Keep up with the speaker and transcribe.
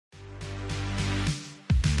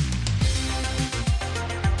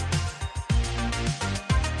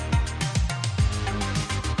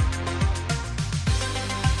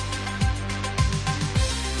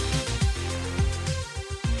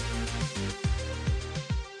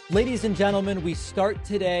Ladies and gentlemen, we start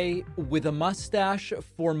today with a mustache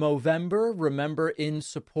for Movember. Remember, in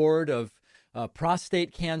support of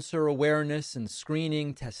prostate cancer awareness and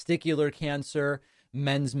screening, testicular cancer,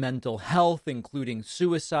 men's mental health, including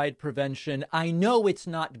suicide prevention. I know it's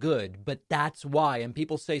not good, but that's why. And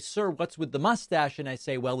people say, sir, what's with the mustache? And I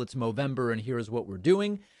say, well, it's Movember and here's what we're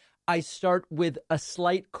doing. I start with a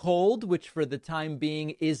slight cold, which for the time being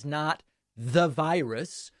is not the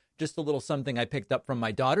virus. Just a little something I picked up from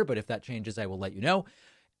my daughter, but if that changes, I will let you know.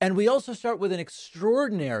 And we also start with an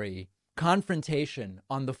extraordinary confrontation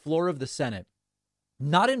on the floor of the Senate,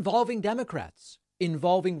 not involving Democrats,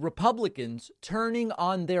 involving Republicans turning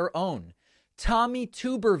on their own. Tommy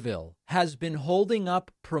Tuberville has been holding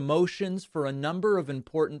up promotions for a number of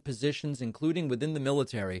important positions, including within the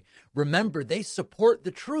military. Remember, they support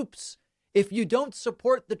the troops. If you don't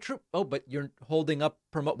support the troop, but you're holding up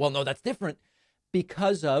well, no, that's different.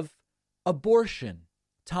 Because of abortion.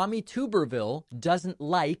 Tommy Tuberville doesn't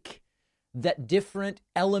like that different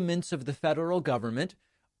elements of the federal government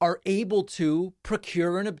are able to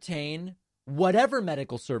procure and obtain whatever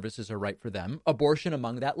medical services are right for them, abortion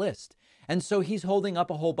among that list. And so he's holding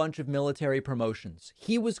up a whole bunch of military promotions.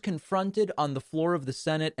 He was confronted on the floor of the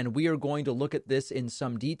Senate, and we are going to look at this in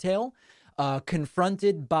some detail,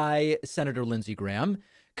 confronted by Senator Lindsey Graham,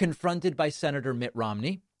 confronted by Senator Mitt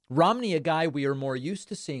Romney. Romney, a guy we are more used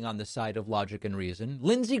to seeing on the side of logic and reason.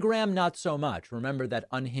 Lindsey Graham, not so much. Remember that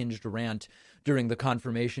unhinged rant during the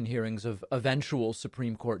confirmation hearings of eventual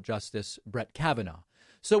Supreme Court Justice Brett Kavanaugh.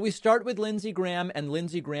 So we start with Lindsey Graham, and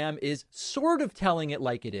Lindsey Graham is sort of telling it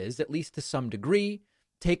like it is, at least to some degree.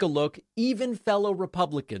 Take a look. Even fellow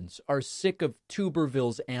Republicans are sick of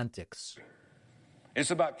Tuberville's antics.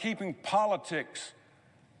 It's about keeping politics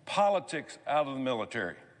out of the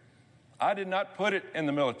military. I did not put it in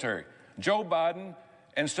the military. Joe Biden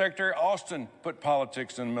and Secretary Austin put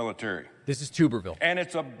politics in the military. This is Tuberville. And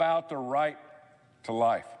it's about the right to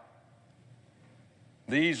life.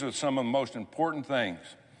 These are some of the most important things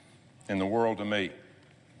in the world to me.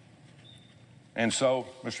 And so,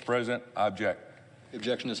 Mr. President, I object. The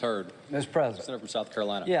objection is heard. Mr. President. Senator from South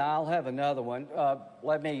Carolina. Yeah, I'll have another one.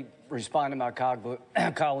 Let me respond to my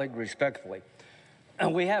colleague respectfully.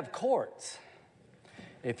 We have courts.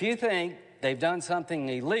 If you think they've done something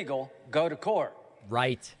illegal, go to court.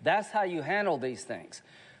 Right. That's how you handle these things.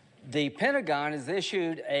 The Pentagon has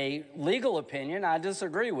issued a legal opinion I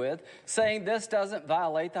disagree with, saying this doesn't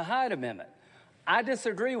violate the Hyde Amendment. I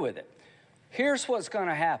disagree with it. Here's what's going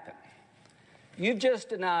to happen. You've just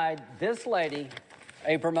denied this lady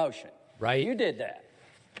a promotion. Right. You did that.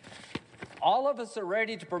 All of us are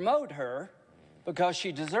ready to promote her because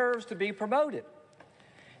she deserves to be promoted.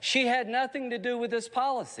 She had nothing to do with this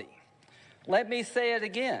policy. Let me say it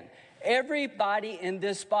again. Everybody in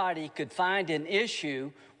this body could find an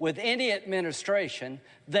issue with any administration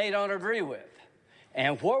they don't agree with.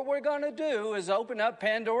 And what we're going to do is open up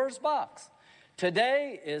Pandora's box.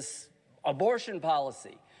 Today is abortion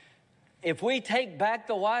policy. If we take back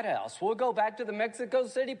the White House, we'll go back to the Mexico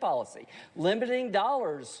City policy, limiting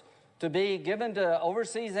dollars to be given to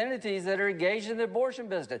overseas entities that are engaged in the abortion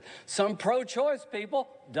business. Some pro-choice people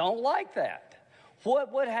don't like that.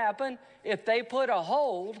 What would happen if they put a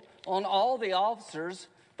hold on all the officers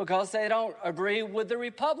because they don't agree with the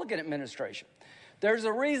Republican administration? There's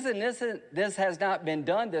a reason this has not been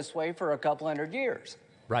done this way for a couple hundred years.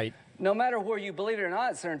 Right. No matter where you believe it or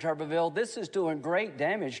not, Senator Tuberville, this is doing great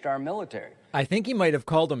damage to our military. I think he might have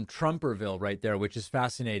called him Trumperville right there, which is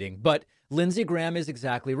fascinating. But Lindsey Graham is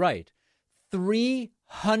exactly right.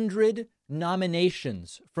 300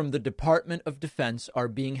 nominations from the Department of Defense are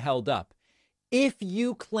being held up. If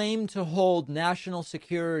you claim to hold national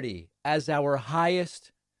security as our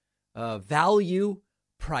highest value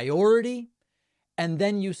priority, and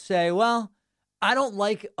then you say, well, I don't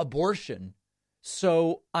like abortion,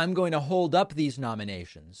 so I'm going to hold up these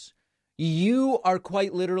nominations. You are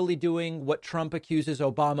quite literally doing what Trump accuses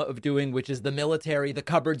Obama of doing, which is the military, the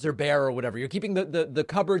cupboards are bare or whatever. You're keeping the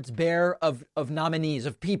cupboards bare of nominees,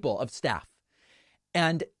 of people, of staff.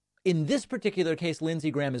 And in this particular case,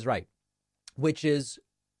 Lindsey Graham is right, which is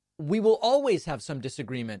we will always have some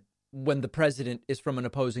disagreement when the president is from an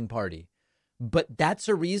opposing party. But that's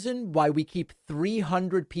a reason why we keep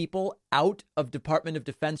 300 people out of Department of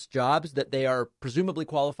Defense jobs that they are presumably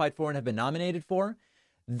qualified for and have been nominated for.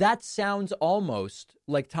 That sounds almost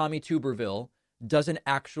like Tommy Tuberville doesn't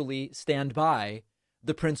actually stand by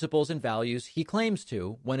the principles and values he claims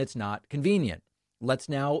to when it's not convenient. Let's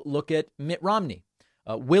now look at Mitt Romney,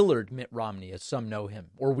 Willard Mitt Romney, as some know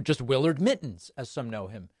him, or just Willard Mittens, as some know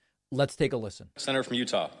him. Let's take a listen. Senator from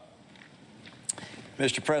Utah.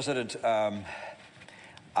 Mr. President,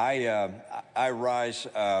 I rise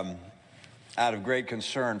out of great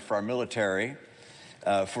concern for our military,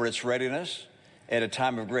 for its readiness at a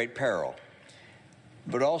time of great peril,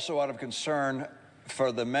 but also out of concern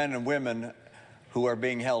for the men and women who are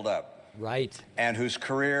being held up. Right. And whose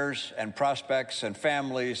careers and prospects and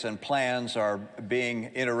families and plans are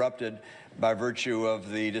being interrupted by virtue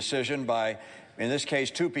of the decision by, in this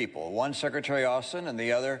case, two people. One, Secretary Austin, and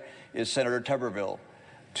the other is Senator Tuberville,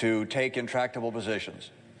 to take intractable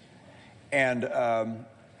positions. And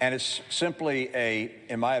it's simply,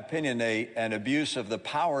 in my opinion, an abuse of the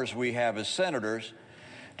powers we have as senators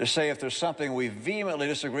to say if there's something we vehemently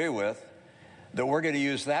disagree with, that we're going to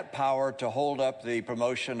use that power to hold up the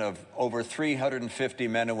promotion of over 350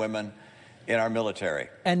 men and women in our military.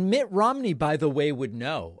 And Mitt Romney, by the way, would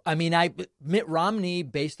know. I mean, Mitt Romney,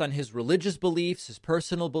 based on his religious beliefs, his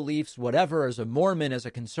personal beliefs, whatever, as a Mormon, as a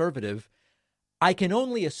conservative, I can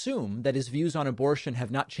only assume that his views on abortion have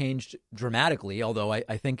not changed dramatically, although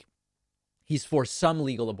I think he's for some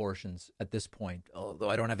legal abortions at this point, although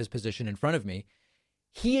I don't have his position in front of me.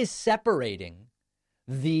 He is separating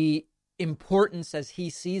the importance, as he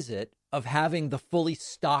sees it, of having the fully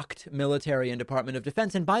stocked military and Department of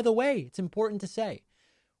Defense. And by the way, it's important to say,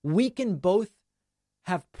 we can both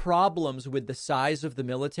have problems with the size of the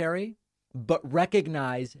military, but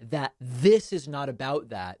recognize that this is not about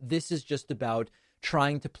that. This is just about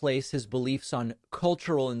trying to place his beliefs on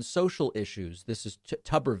cultural and social issues. This is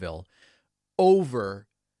Tuberville over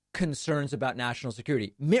concerns about national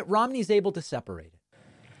security. Mitt Romney's able to separate it.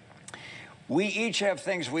 We each have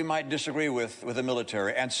things we might disagree with the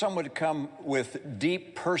military, and some would come with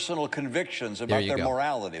deep personal convictions about their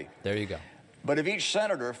morality. There you go. But if each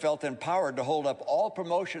senator felt empowered to hold up all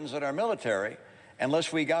promotions in our military,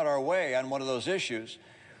 unless we got our way on one of those issues,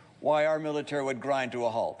 why, our military would grind to a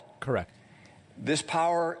halt. Correct. This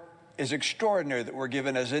power is extraordinary that we're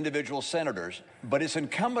given as individual senators, but it's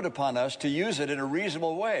incumbent upon us to use it in a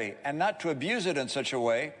reasonable way and not to abuse it in such a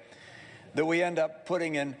way that we end up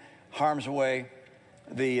putting in harm's way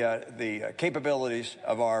the capabilities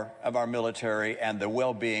of our military and the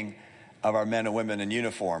well-being of our men and women in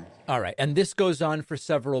uniform. All right. And this goes on for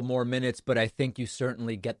several more minutes, but I think you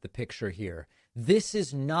certainly get the picture here. This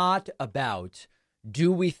is not about, do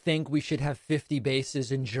we think we should have 50 bases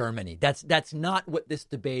in Germany? That's not what this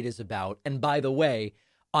debate is about. And by the way,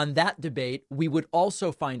 on that debate, we would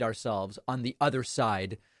also find ourselves on the other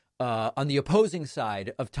side, on the opposing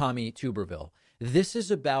side of Tommy Tuberville. This is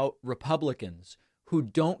about Republicans who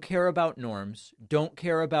don't care about norms, don't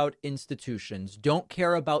care about institutions, don't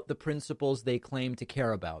care about the principles they claim to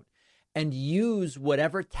care about, and use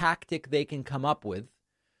whatever tactic they can come up with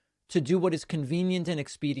to do what is convenient and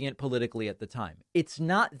expedient politically at the time. It's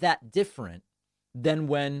not that different than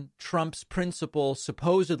when Trump's principle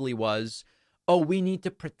supposedly was, oh, we need to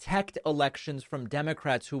protect elections from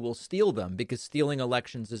Democrats who will steal them because stealing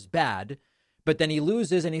elections is bad. But then he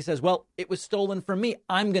loses and he says, well, it was stolen from me.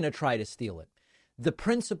 I'm going to try to steal it. The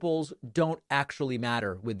principles don't actually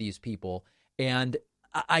matter with these people. And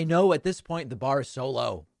I know at this point the bar is so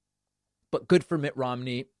low, but good for Mitt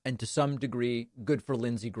Romney and to some degree, good for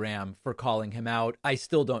Lindsey Graham for calling him out. I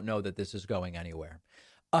still don't know that this is going anywhere.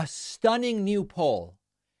 A stunning new poll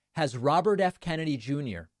has Robert F. Kennedy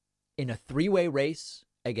Jr. in a three-way race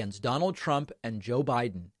against Donald Trump and Joe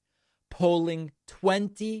Biden, polling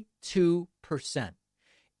 22%.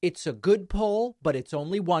 It's a good poll, but it's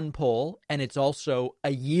only one poll, and it's also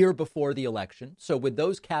a year before the election. So with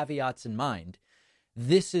those caveats in mind,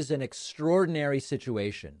 this is an extraordinary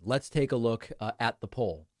situation. Let's take a look at the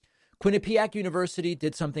poll. Quinnipiac University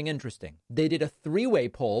did something interesting. They did a three-way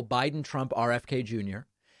poll, Biden, Trump, RFK Jr.,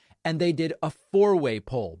 and they did a four-way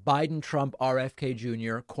poll, Biden, Trump, RFK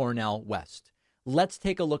Jr., Cornell West. Let's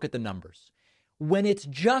take a look at the numbers. When it's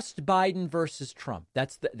just Biden versus Trump,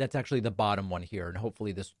 that's actually the bottom one here, and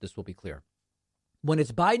hopefully this will be clear. When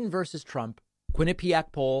it's Biden versus Trump,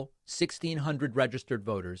 Quinnipiac poll, 1,600 registered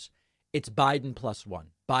voters, it's Biden +1.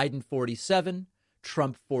 Biden 47,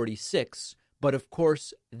 Trump 46. But of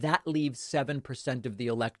course, that leaves 7% of the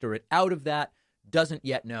electorate out of that, doesn't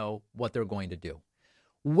yet know what they're going to do.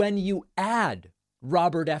 When you add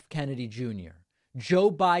Robert F. Kennedy Jr.,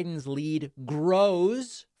 Joe Biden's lead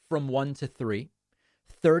grows from 1 to 3,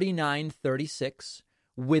 39-36,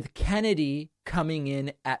 with Kennedy coming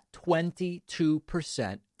in at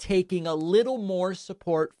 22%, taking a little more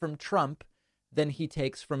support from Trump than he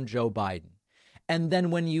takes from Joe Biden. And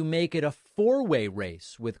then when you make it a four-way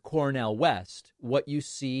race with Cornell West, what you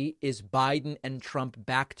see is Biden and Trump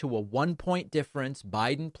back to a 1-point difference,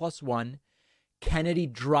 Biden +1. Kennedy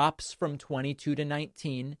drops from 22 to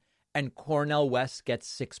 19, and Cornell West gets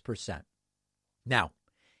 6%. Now,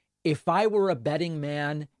 If I were a betting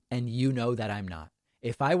man, and you know that I'm not,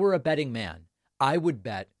 if I were a betting man, I would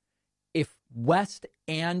bet if West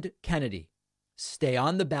and Kennedy stay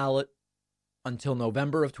on the ballot until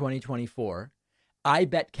November of 2024, I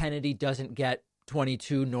bet Kennedy doesn't get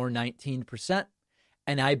 22 nor 19%,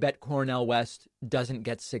 and I bet Cornel West doesn't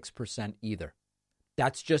get 6% either.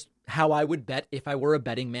 That's just how I would bet if I were a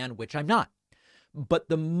betting man, which I'm not. But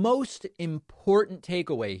the most important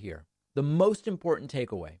takeaway here,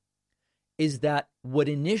 is that what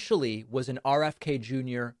initially was an RFK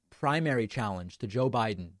Jr. primary challenge to Joe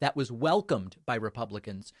Biden that was welcomed by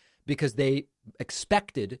Republicans because they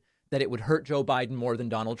expected that it would hurt Joe Biden more than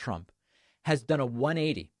Donald Trump, has done a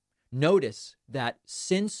 180. Notice that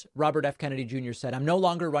since Robert F. Kennedy Jr. said, I'm no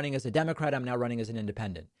longer running as a Democrat, I'm now running as an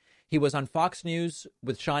independent. He was on Fox News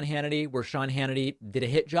with Sean Hannity, where Sean Hannity did a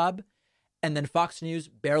hit job. And then Fox News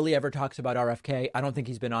barely ever talks about RFK. I don't think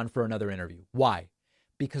he's been on for another interview. Why?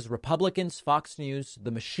 Because Republicans, Fox News,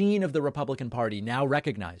 the machine of the Republican Party now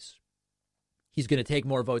recognize he's going to take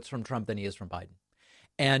more votes from Trump than he is from Biden.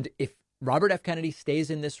 And if Robert F. Kennedy stays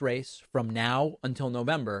in this race from now until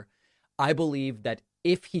November, I believe that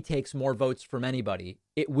if he takes more votes from anybody,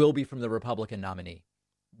 it will be from the Republican nominee.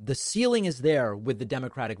 The ceiling is there with the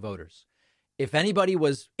Democratic voters. If anybody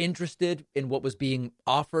was interested in what was being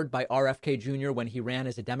offered by RFK Jr. when he ran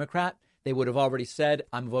as a Democrat, they would have already said,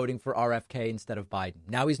 I'm voting for RFK instead of Biden.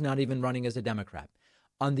 Now he's not even running as a Democrat.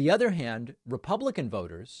 On the other hand, Republican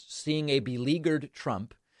voters, seeing a beleaguered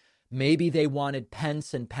Trump, maybe they wanted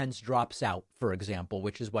Pence and Pence drops out, for example,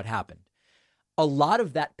 which is what happened. A lot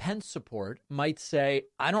of that Pence support might say,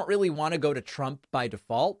 I don't really want to go to Trump by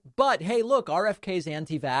default, but hey, look, RFK's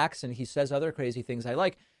anti-vax and he says other crazy things I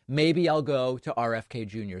like. Maybe I'll go to RFK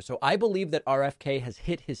Jr. So I believe that RFK has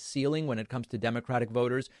hit his ceiling when it comes to Democratic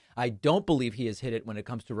voters. I don't believe he has hit it when it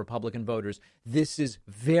comes to Republican voters. This is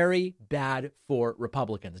very bad for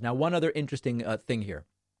Republicans. Now, one other interesting thing here.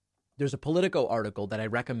 There's a Politico article that I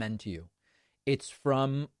recommend to you. It's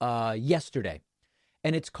from yesterday,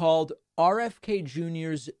 and it's called RFK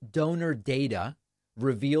Jr.'s Donor Data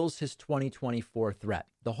Reveals His 2024 Threat.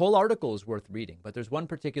 The whole article is worth reading, but there's one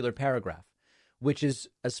particular paragraph, which is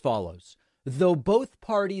as follows. Though both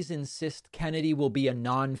parties insist Kennedy will be a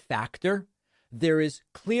non-factor, there is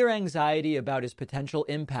clear anxiety about his potential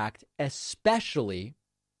impact, especially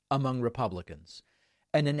among Republicans.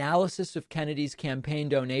 An analysis of Kennedy's campaign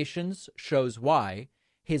donations shows why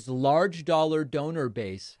his large dollar donor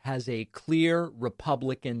base has a clear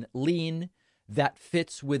Republican lean that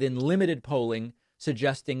fits within limited polling,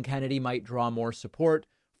 suggesting Kennedy might draw more support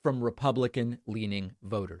from Republican-leaning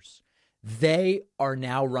voters. They are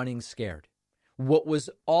now running scared. What was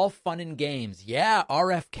all fun and games, yeah,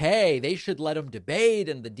 RFK, they should let him debate,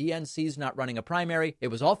 and the DNC's not running a primary. It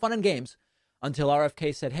was all fun and games until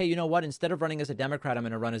RFK said, hey, you know what? Instead of running as a Democrat, I'm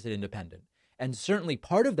going to run as an independent. And certainly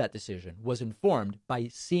part of that decision was informed by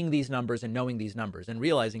seeing these numbers and knowing these numbers and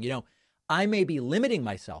realizing, I may be limiting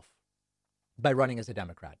myself by running as a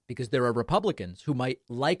Democrat because there are Republicans who might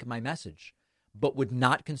like my message, but would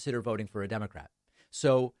not consider voting for a Democrat.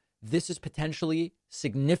 So this is potentially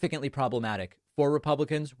significantly problematic for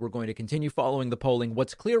Republicans. We're going to continue following the polling.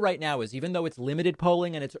 What's clear right now is even though it's limited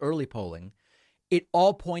polling and it's early polling, it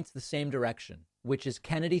all points the same direction, which is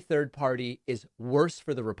Kennedy third party is worse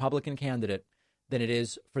for the Republican candidate than it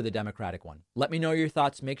is for the Democratic one. Let me know your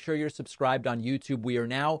thoughts. Make sure you're subscribed on YouTube. We are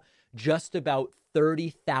now just about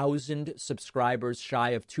 30,000 subscribers shy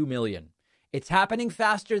of 2 million. It's happening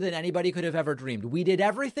faster than anybody could have ever dreamed. We did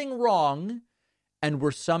everything wrong, and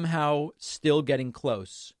we're somehow still getting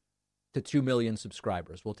close to 2 million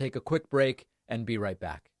subscribers. We'll take a quick break and be right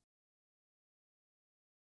back.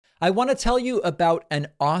 I want to tell you about an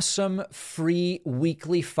awesome free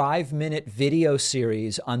weekly 5-minute video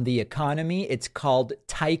series on the economy. It's called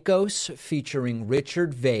Tychos, featuring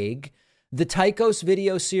Richard Vague. The Tychos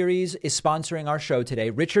video series is sponsoring our show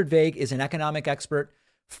today. Richard Vague is an economic expert,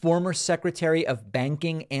 former Secretary of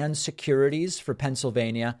Banking and Securities for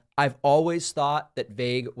Pennsylvania. I've always thought that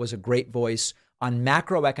Vague was a great voice on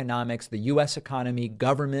macroeconomics, the U.S. economy,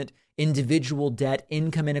 government, individual debt,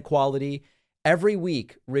 income inequality. Every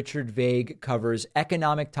week, Richard Vague covers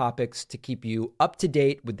economic topics to keep you up to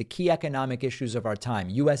date with the key economic issues of our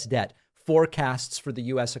time: U.S. debt, forecasts for the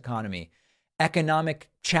U.S. economy,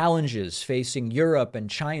 economic challenges facing Europe and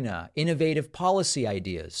China, innovative policy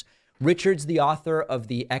ideas. Richard's the author of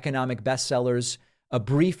the economic bestsellers A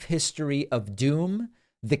Brief History of Doom,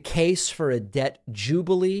 The Case for a Debt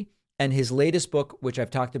Jubilee, and his latest book, which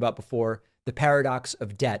I've talked about before, The Paradox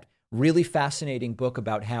of Debt. Really fascinating book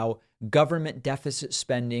about how government deficit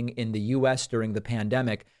spending in the U.S. during the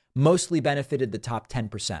pandemic mostly benefited the top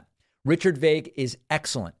 10%. Richard Vague is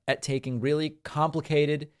excellent at taking really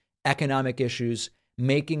complicated economic issues,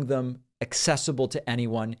 making them accessible to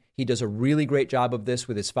anyone. He does a really great job of this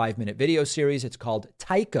with his 5-minute video series. It's called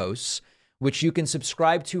Tychos, which you can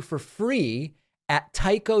subscribe to for free at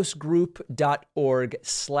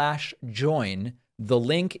tychosgroup.org/join. The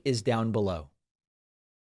link is down below.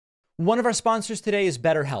 One of our sponsors today is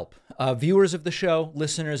BetterHelp. Viewers of the show,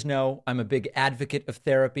 listeners know I'm a big advocate of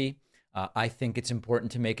therapy. I think it's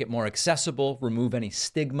important to make it more accessible, remove any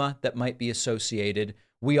stigma that might be associated.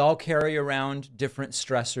 We all carry around different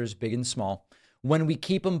stressors, big and small. When we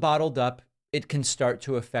keep them bottled up, it can start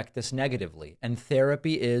to affect us negatively. And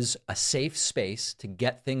therapy is a safe space to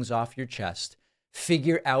get things off your chest,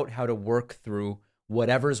 figure out how to work through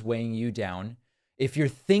whatever's weighing you down. If you're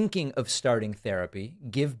thinking of starting therapy,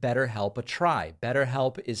 give BetterHelp a try.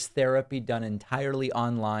 BetterHelp is therapy done entirely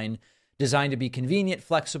online, designed to be convenient,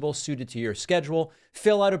 flexible, suited to your schedule.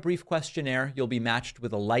 Fill out a brief questionnaire. You'll be matched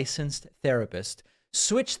with a licensed therapist.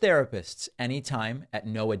 Switch therapists anytime at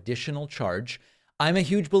no additional charge. I'm a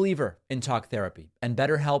huge believer in talk therapy, and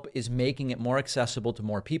BetterHelp is making it more accessible to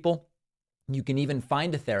more people. You can even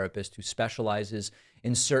find a therapist who specializes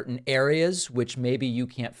in certain areas, which maybe you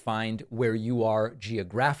can't find where you are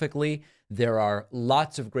geographically. There are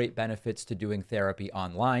lots of great benefits to doing therapy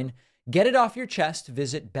online. Get it off your chest.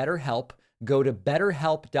 Visit BetterHelp. Go to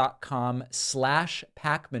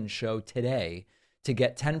betterhelp.com/Pacman Show today to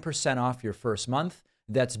get 10% off your first month.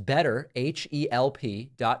 That's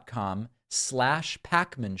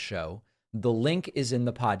betterhelp.com/Pacman Show. The link is in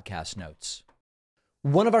the podcast notes.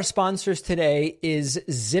 One of our sponsors today is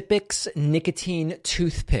Zippix Nicotine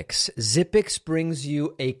Toothpicks. Zippix brings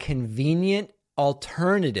you a convenient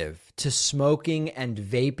alternative to smoking and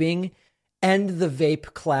vaping. And the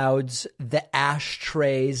vape clouds, the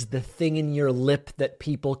ashtrays, the thing in your lip that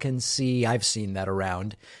people can see. I've seen that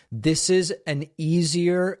around. This is an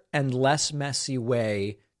easier and less messy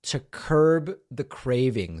way to curb the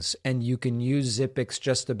cravings, and you can use Zippix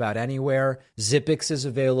just about anywhere. Zippix is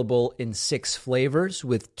available in 6 flavors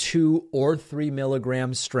with 2 or 3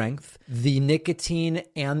 milligram strength. The nicotine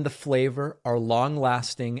and the flavor are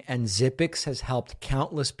long-lasting, and Zippix has helped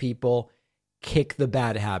countless people kick the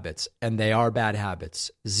bad habits, and they are bad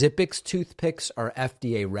habits. Zippix toothpicks are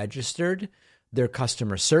FDA registered. Their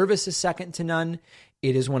customer service is second to none.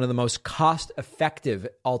 It is one of the most cost-effective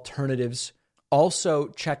alternatives. Also,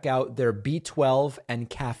 check out their B12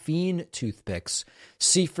 and caffeine toothpicks.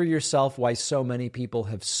 See for yourself why so many people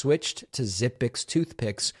have switched to Zippix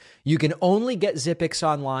toothpicks. You can only get Zippix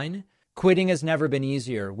online. Quitting has never been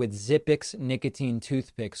easier with Zippix nicotine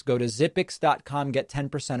toothpicks. Go to Zippix.com, get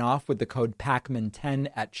 10% off with the code PACMAN10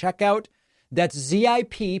 at checkout. That's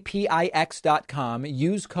ZIPPIX.com.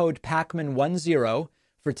 Use code PACMAN10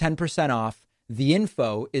 for 10% off. The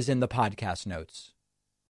info is in the podcast notes.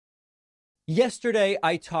 Yesterday,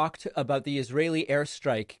 I talked about the Israeli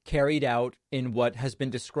airstrike carried out in what has been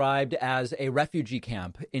described as a refugee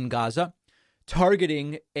camp in Gaza,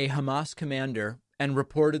 targeting a Hamas commander and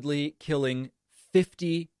reportedly killing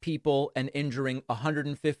 50 people and injuring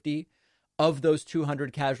 150. Of those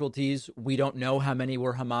 200 casualties, we don't know how many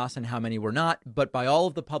were Hamas and how many were not. But by all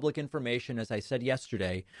of the public information, as I said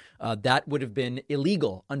yesterday, that would have been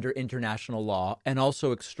illegal under international law and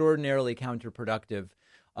also extraordinarily counterproductive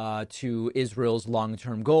to Israel's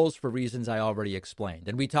long-term goals for reasons I already explained.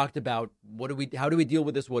 And we talked about how do we deal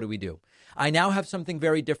with this? What do we do? I now have something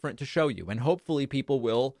very different to show you, and hopefully people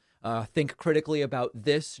will think critically about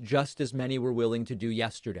this just as many were willing to do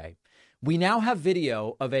yesterday. We now have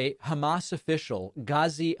video of a Hamas official,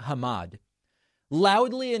 Ghazi Hamad,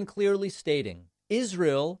 loudly and clearly stating,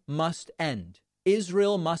 Israel must end.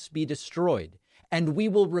 Israel must be destroyed. And we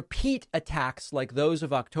will repeat attacks like those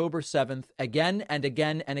of October 7th again and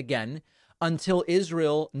again and again until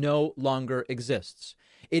Israel no longer exists.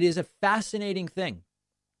 It is a fascinating thing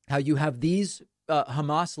how you have these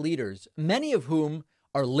Hamas leaders, many of whom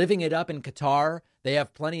are living it up in Qatar. They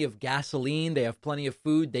have plenty of gasoline. They have plenty of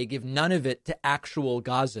food. They give none of it to actual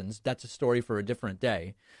Gazans. That's a story for a different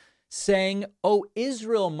day. Saying, oh,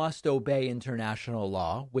 Israel must obey international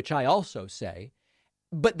law, which I also say,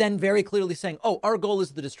 but then very clearly saying, oh, our goal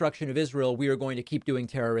is the destruction of Israel. We are going to keep doing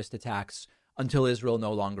terrorist attacks until Israel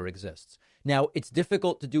no longer exists. Now, it's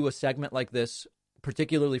difficult to do a segment like this,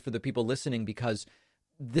 particularly for the people listening, because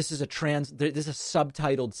this is a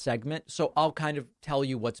subtitled segment, so I'll kind of tell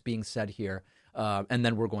you what's being said here, and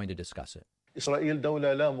then we're going to discuss it. إسرائيل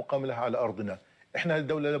دولة لا مقام لها على أرضنا. إحنا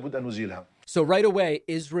الدولة لابد أن نزيلها. So right away,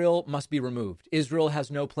 Israel must be removed. Israel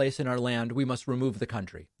has no place in our land. We must remove the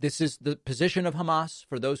country. This is the position of Hamas.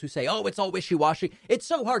 For those who say, oh, it's all wishy-washy. It's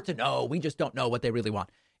so hard to know. We just don't know what they really want.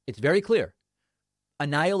 It's very clear.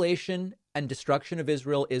 Annihilation and destruction of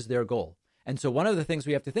Israel is their goal. And so one of the things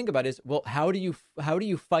we have to think about is, well, how do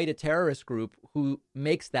you fight a terrorist group who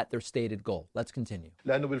makes that their stated goal? Let's continue.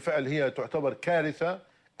 لأنه بالفعل هي تعتبر كارثة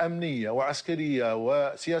أمنية وعسكرية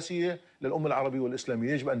وسياسية للأمة العربية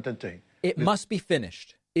والإسلامية يجب أن تنتهي. It must be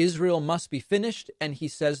finished. Israel must be finished, and he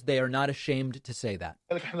says they are not ashamed to say that.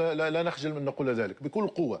 احنا لا نخجل من نقول ذلك بكل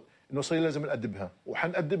قوة إنه صار لازم نأدبها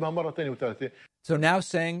وحنأدبها مرة ثانية وثالثة. So now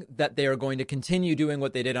saying that they are going to continue doing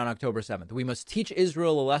what they did on October 7th. We must teach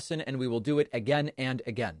Israel a lesson, and we will do it again and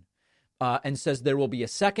again. And says there will be a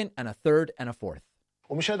second and a third and a fourth.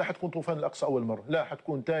 ومش هذا حتكون طوفان الأقصى أول مرة، لا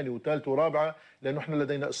حتكون ثاني وثالث ورابعة، لأنه إحنا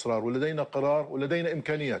لدينا إصرار ولدينا قرار ولدينا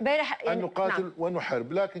إمكانيات أن نقاتل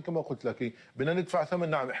ونحارب، لكن كما قلت لك بدنا ندفع ثمن.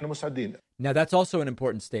 نعم إحنا مستعدين. Now that's also an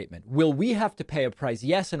important statement. Will we have to pay a price?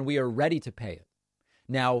 Yes, and we are ready to pay it.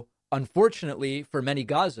 Now, unfortunately for many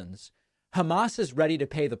Gazans, Hamas is ready to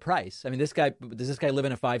pay the price. I mean, does this guy live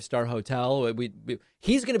in a 5-star hotel?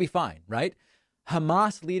 He's going to be fine, right?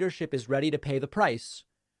 Hamas leadership is ready to pay the price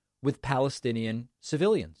with Palestinian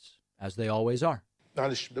civilians, as they always are.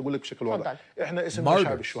 معلش بدي أقول لك بشكل واضح، إحنا اسم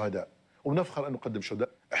شعب الشهداء وبنفخر أن نقدم شهداء.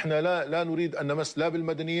 إحنا لا نريد أن نمس لا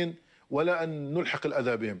بالمدنيين ولا أن نلحق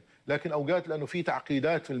الأذى بهم، لكن أوقات لأنه في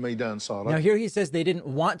تعقيدات في الميدان صارت. Now here he says they didn't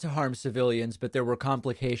want to harm civilians, but there were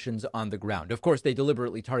complications on the ground. Of course, they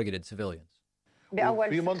deliberately targeted civilians.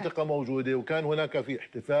 في منطقة موجودة وكان هناك في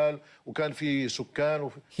احتفال وكان في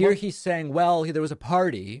سكان. Here he's saying, well, there was a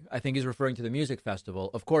party. I think he's referring to the music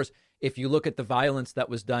festival. Of course, if you look at the violence that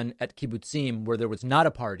was done at Kibbutzim, where there was not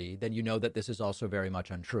a party, then you know that this is also very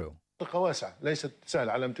much untrue. منطقة واسعة ليست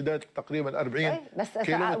سهلة على امتداد تقريبا 40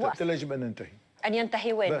 كيلومتر. يجب أن ننتهي. أن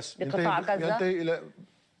ينتهي وين؟ بقطاع غزة؟ ينتهي إلى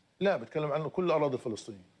لا بتكلم عنه كل الأراضي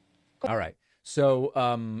الفلسطينية. All right. So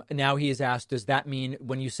now he is asked, does that mean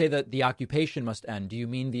when you say that the occupation must end, do you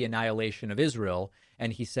mean the annihilation of Israel?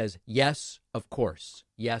 And he says, yes, of course.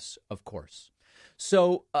 Yes, of course.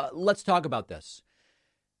 So let's talk about this.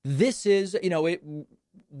 This is,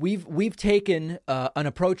 we've taken an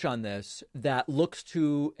approach on this that looks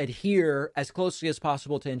to adhere as closely as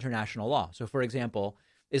possible to international law. So, for example,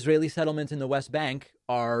 Israeli settlements in the West Bank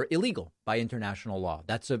are illegal by international law.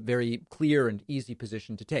 That's a very clear and easy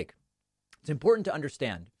position to take. It's important to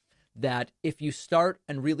understand that if you start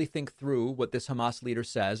and really think through what this Hamas leader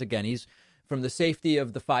says, again, he's from the safety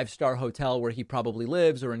of the 5-star hotel where he probably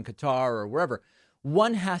lives or in Qatar or wherever,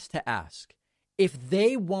 one has to ask, if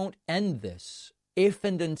they won't end this, if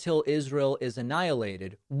and until Israel is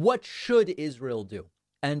annihilated, what should Israel do?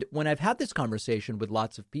 And when I've had this conversation with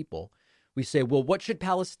lots of people, we say, well, what should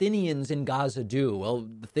Palestinians in Gaza do? Well,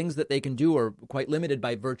 the things that they can do are quite limited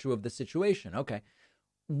by virtue of the situation. Okay.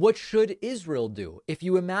 What should Israel do? If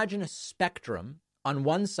you imagine a spectrum, on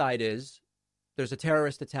one side is there's a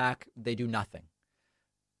terrorist attack, they do nothing.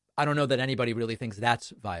 I don't know that anybody really thinks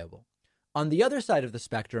that's viable. On the other side of the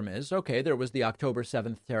spectrum is, okay, there was the October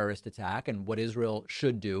 7th terrorist attack, and what Israel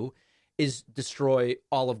should do is destroy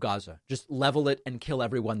all of Gaza, just level it and kill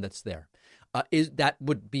everyone that's there. That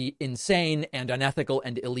would be insane and unethical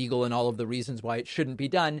and illegal and all of the reasons why it shouldn't be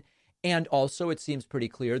done. And also, it seems pretty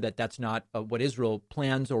clear that that's not what Israel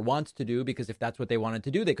plans or wants to do, because if that's what they wanted to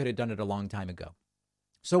do, they could have done it a long time ago.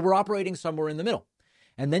 So we're operating somewhere in the middle.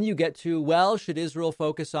 And then you get to, well, should Israel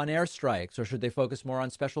focus on airstrikes, or should they focus more on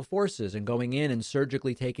special forces and going in and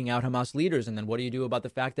surgically taking out Hamas leaders? And then what do you do about the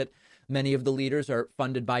fact that many of the leaders are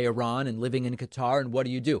funded by Iran and living in Qatar? And what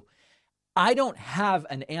do you do? I don't have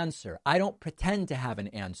an answer. I don't pretend to have an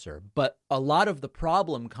answer. But a lot of the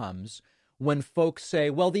problem comes when folks say,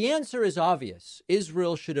 well, the answer is obvious.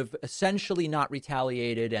 Israel should have essentially not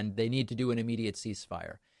retaliated and they need to do an immediate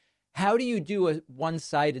ceasefire. How do you do a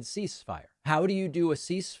one-sided ceasefire? How do you do a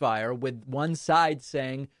ceasefire with one side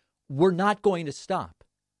saying, we're not going to stop?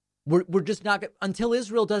 We're just not, until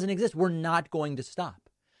Israel doesn't exist, we're not going to stop.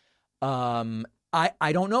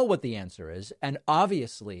 I don't know what the answer is. And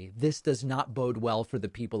obviously, this does not bode well for the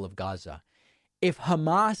people of Gaza. If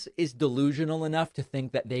Hamas is delusional enough to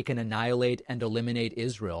think that they can annihilate and eliminate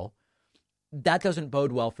Israel, that doesn't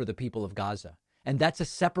bode well for the people of Gaza. And that's a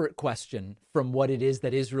separate question from what it is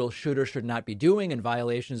that Israel should or should not be doing in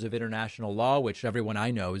violations of international law, which everyone I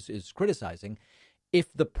know is criticizing.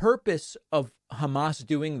 If the purpose of Hamas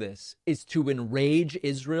doing this is to enrage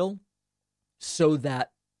Israel so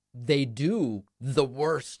that they do the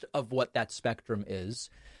worst of what that spectrum is,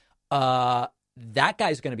 that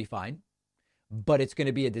guy's going to be fine. But it's going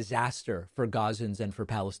to be a disaster for Gazans and for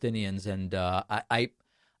Palestinians. And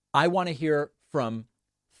I want to hear from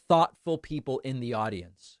thoughtful people in the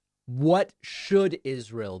audience. What should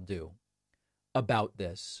Israel do about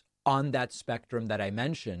this? on that spectrum that I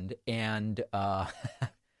mentioned, and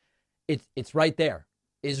it's right there.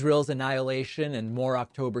 Israel's annihilation and more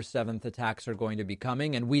October 7th attacks are going to be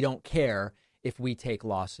coming, and we don't care if we take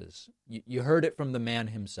losses. You heard it from the man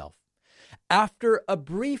himself. After a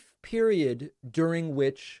brief period during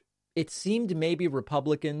which it seemed maybe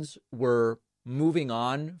Republicans were moving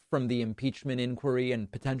on from the impeachment inquiry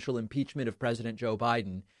and potential impeachment of President Joe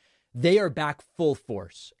Biden, they are back full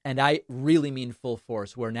force. And I really mean full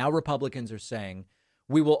force, where now Republicans are saying,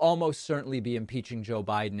 we will almost certainly be impeaching Joe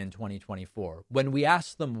Biden in 2024. When we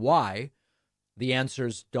ask them why, the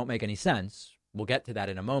answers don't make any sense. We'll get to that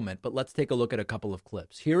in a moment, but let's take a look at a couple of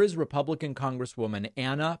clips. Here is Republican Congresswoman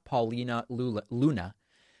Anna Paulina Luna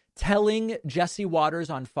telling Jesse Waters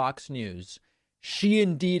on Fox News she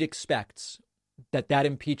indeed expects that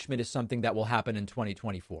impeachment is something that will happen in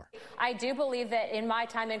 2024. I do believe that in my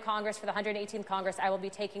time in Congress, for the 118th Congress, I will be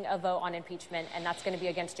taking a vote on impeachment, and that's going to be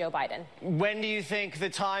against Joe Biden. When do you think the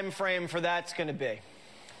time frame for that's going to be?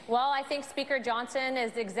 Well, I think Speaker Johnson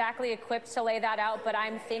is exactly equipped to lay that out, but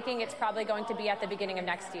I'm thinking it's probably going to be at the beginning of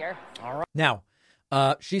next year. All right. Now,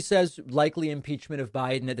 she says likely impeachment of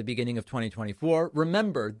Biden at the beginning of 2024.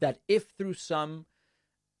 Remember that if through some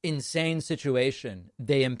insane situation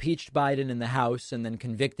they impeached Biden in the House and then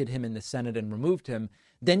convicted him in the Senate and removed him,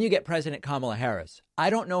 then you get President Kamala Harris. I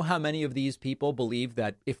don't know how many of these people believe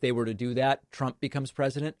that if they were to do that, Trump becomes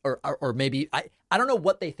president, or maybe I don't know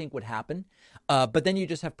what they think would happen. But then you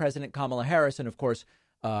just have President Kamala Harris. And of course,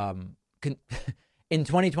 in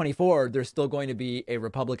 2024, there's still going to be a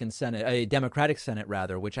Republican Senate, a Democratic Senate,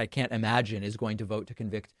 rather, which I can't imagine is going to vote to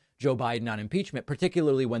convict Joe Biden on impeachment,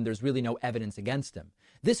 particularly when there's really no evidence against him.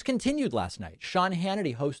 This continued last night. Sean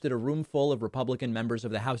Hannity hosted a room full of Republican members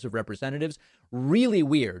of the House of Representatives. Really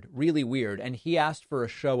weird, really weird. And he asked for a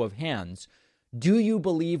show of hands. Do you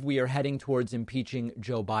believe we are heading towards impeaching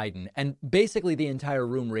Joe Biden? And basically the entire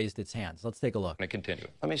room raised its hands. Let's take a look. I continue.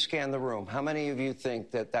 Let me scan the room. How many of you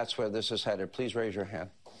think that that's where this is headed? Please raise your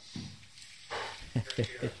hand.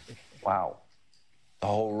 Wow. The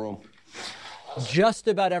whole room. Just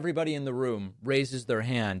about everybody in the room raises their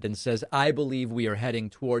hand and says, I believe we are heading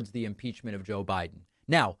towards the impeachment of Joe Biden.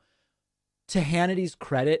 Now, to Hannity's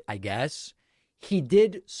credit, I guess, he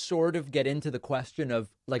did sort of get into the question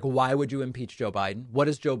of, like, why would you impeach Joe Biden? What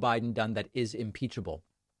has Joe Biden done that is impeachable?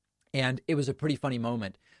 And it was a pretty funny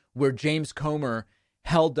moment where James Comer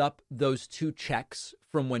held up those two checks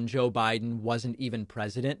from when Joe Biden wasn't even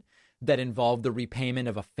president that involved the repayment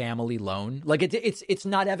of a family loan. Like it's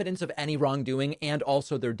not evidence of any wrongdoing, and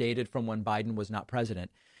also they're dated from when Biden was not president.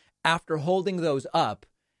 After holding those up,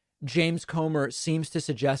 James Comer seems to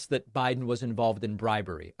suggest that Biden was involved in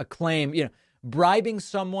bribery, a claim, bribing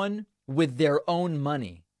someone with their own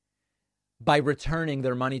money by returning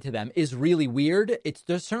their money to them is really weird. It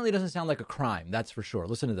certainly doesn't sound like a crime, that's for sure.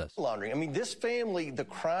 Listen to this. Laundering. I mean, this family, the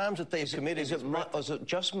crimes that they've committed, is it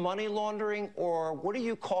just money laundering, or what do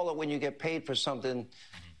you call it when you get paid for something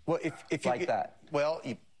if like that? Well,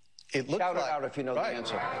 it looks Shout like... it out if you know the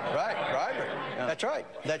answer. Right, bribery. Yeah.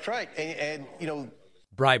 That's right. And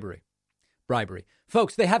Bribery.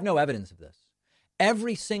 Folks, they have no evidence of this.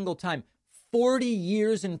 Every single time, 40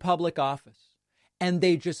 years in public office, and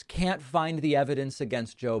they just can't find the evidence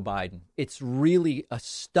against Joe Biden. It's really a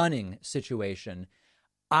stunning situation.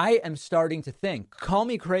 I am starting to think, call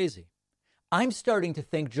me crazy, I'm starting to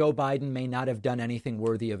think Joe Biden may not have done anything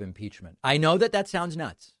worthy of impeachment. I know that sounds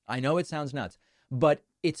nuts. I know it sounds nuts. But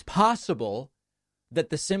it's possible that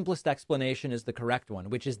the simplest explanation is the correct one,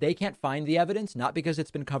 which is they can't find the evidence, not because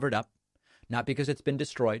it's been covered up, not because it's been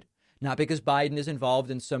destroyed, not because Biden is involved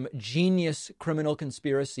in some genius criminal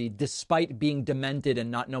conspiracy, despite being demented and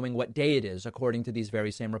not knowing what day it is, according to these very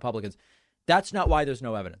same Republicans. That's not why there's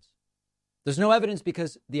no evidence. There's no evidence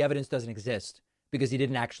because the evidence doesn't exist, because he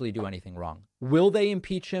didn't actually do anything wrong. Will they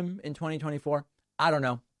impeach him in 2024? I don't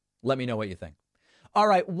know. Let me know what you think. All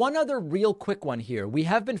right, one other real quick one here. We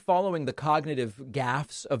have been following the cognitive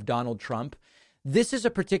gaffes of Donald Trump. This is a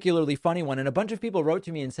particularly funny one, and a bunch of people wrote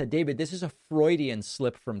to me and said, David, this is a Freudian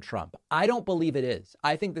slip from Trump. I don't believe it is.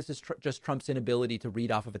 I think this is just Trump's inability to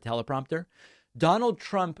read off of a teleprompter. Donald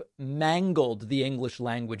Trump mangled the English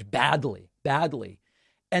language badly,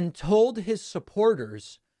 and told his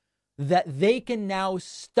supporters that they can now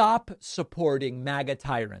stop supporting MAGA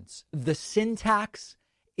tyrants. The syntax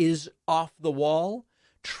is off the wall.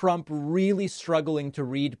 Trump really struggling to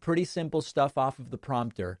read pretty simple stuff off of the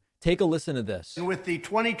prompter. Take a listen to this. And with the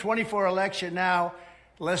 2024 election now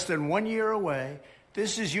less than 1 year away,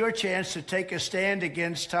 this is your chance to take a stand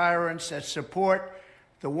against tyrants that support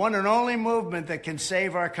the one and only movement that can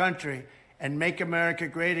save our country, and make America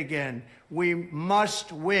great again. We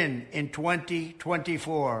must win in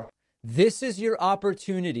 2024. This is your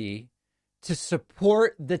opportunity to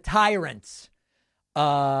support the tyrants.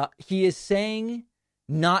 He is saying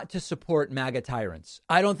not to support MAGA tyrants.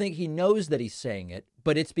 I don't think he knows that he's saying it,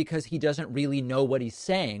 but it's because he doesn't really know what he's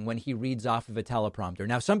saying when he reads off of a teleprompter.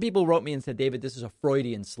 Now, some people wrote me and said, David, this is a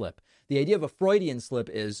Freudian slip. The idea of a Freudian slip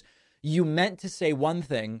is you meant to say one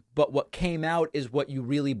thing, but what came out is what you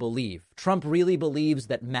really believe. Trump really believes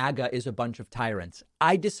that MAGA is a bunch of tyrants.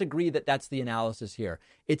 I disagree that that's the analysis here.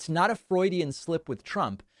 It's not a Freudian slip with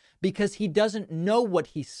Trump because he doesn't know what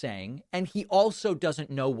he's saying, and he also doesn't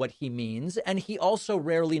know what he means, and he also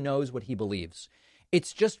rarely knows what he believes.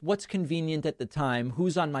 It's just what's convenient at the time,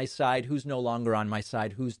 who's on my side, who's no longer on my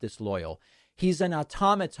side, who's disloyal. He's an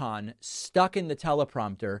automaton stuck in the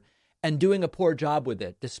teleprompter and doing a poor job with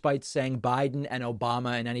it, despite saying Biden and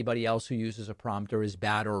Obama and anybody else who uses a prompter is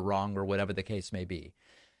bad or wrong or whatever the case may be.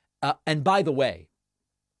 And by the way,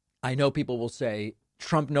 I know people will say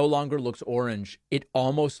Trump no longer looks orange. It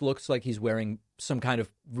almost looks like he's wearing some kind of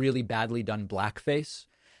really badly done blackface.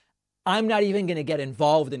 I'm not even going to get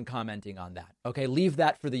involved in commenting on that. Okay, leave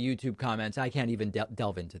that for the YouTube comments. I can't even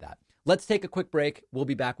delve into that. Let's take a quick break. We'll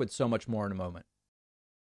be back with so much more in a moment.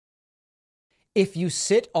 If you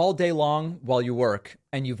sit all day long while you work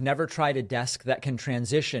and you've never tried a desk that can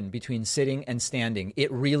transition between sitting and standing,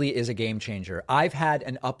 it really is a game changer. I've had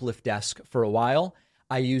an uplift desk for a while.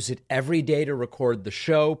 I use it every day to record the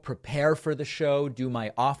show, prepare for the show, do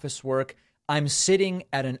my office work. I'm sitting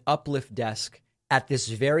at an uplift desk at this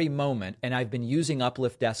very moment, and I've been using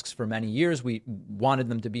uplift desks for many years. We wanted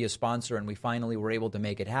them to be a sponsor, and we finally were able to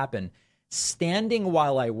make it happen. Standing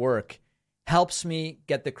while I work helps me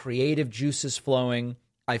get the creative juices flowing.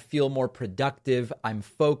 I feel more productive. I'm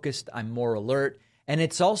focused. I'm more alert. And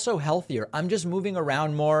it's also healthier. I'm just moving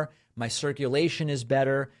around more. My circulation is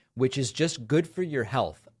better, which is just good for your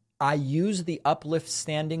health. I use the uplift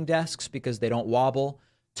standing desks because they don't wobble.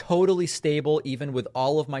 Totally stable, even with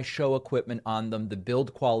all of my show equipment on them. The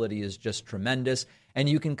build quality is just tremendous. And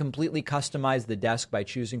you can completely customize the desk by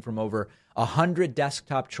choosing from over 100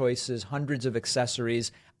 desktop choices, hundreds of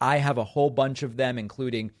accessories. I have a whole bunch of them,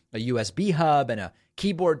 including a USB hub and a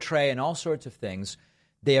keyboard tray and all sorts of things.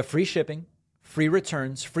 They have free shipping, free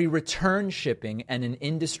returns, free return shipping, and an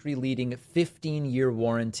industry-leading 15-year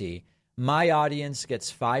warranty. My audience gets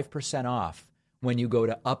 5% off when you go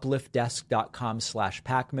to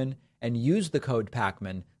upliftdesk.com/Pacman and use the code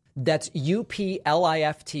Pacman. That's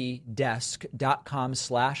UPLIFT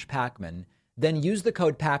desk.com/Pacman. Then use the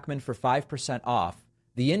code Pacman for 5% off.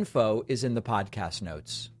 The info is in the podcast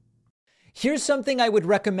notes. Here's something I would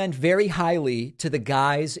recommend very highly to the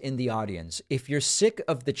guys in the audience. If you're sick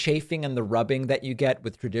of the chafing and the rubbing that you get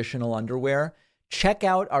with traditional underwear, check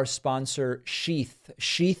out our sponsor, Sheath.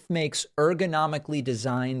 Sheath makes ergonomically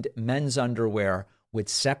designed men's underwear with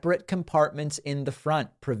separate compartments in the front,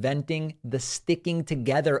 preventing the sticking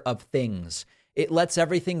together of things. It lets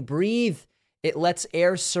everything breathe. It lets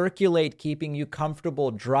air circulate, keeping you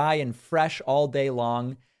comfortable, dry, and fresh all day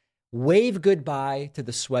long. Wave goodbye to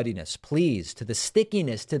the sweatiness, please, to the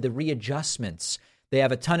stickiness, to the readjustments. They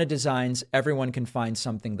have a ton of designs. Everyone can find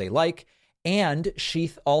something they like. And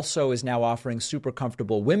Sheath also is now offering super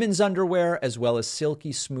comfortable women's underwear, as well as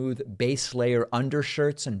silky smooth base layer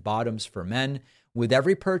undershirts and bottoms for men. With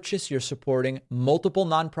every purchase, you're supporting multiple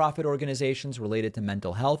nonprofit organizations related to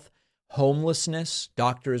mental health, homelessness,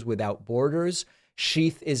 Doctors Without Borders.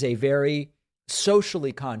 Sheath is a very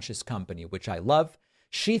socially conscious company, which I love.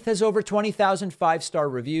 Sheath has over 20,000 five-star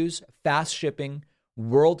reviews, fast shipping,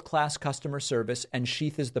 world-class customer service, and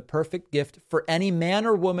Sheath is the perfect gift for any man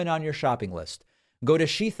or woman on your shopping list. Go to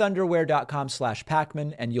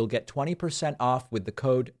sheathunderwear.com/Pacman and you'll get 20% off with the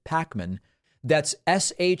code Pacman. That's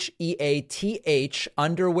SHEATH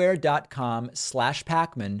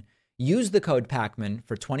underwear.com/Pacman. Use the code Pacman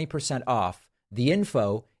for 20% off. The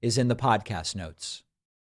info is in the podcast notes.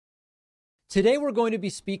 Today, we're going to be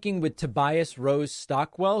speaking with Tobias Rose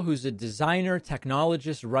Stockwell, who's a designer,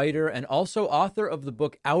 technologist, writer, and also author of the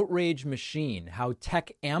book Outrage Machine: How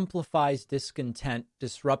Tech Amplifies Discontent,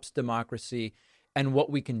 Disrupts Democracy, and What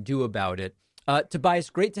We Can Do About It. Tobias,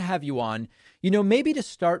 great to have you on. You know, maybe to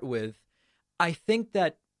start with, I think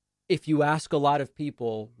that if you ask a lot of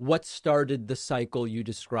people what started the cycle you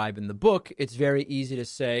describe in the book, it's very easy to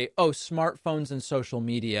say, oh, smartphones and social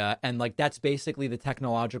media. And like, that's basically the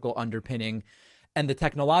technological underpinning. And the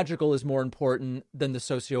technological is more important than the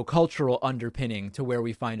sociocultural underpinning to where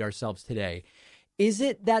we find ourselves today. Is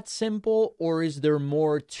it that simple, or is there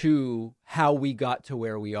more to how we got to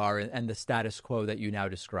where we are and the status quo that you now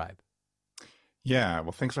describe? Yeah,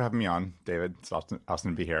 well, thanks for having me on, David. It's awesome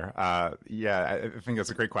to be here. I think that's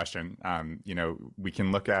a great question. We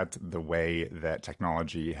can look at the way that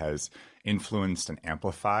technology has influenced and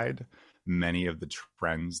amplified many of the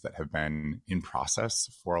trends that have been in process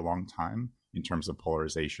for a long time in terms of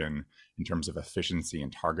polarization, in terms of efficiency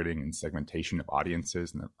and targeting and segmentation of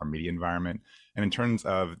audiences in our media environment, and in terms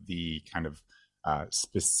of the kind of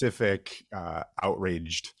specific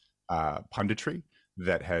outraged punditry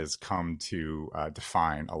that has come to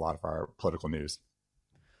define a lot of our political news.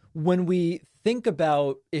 When we think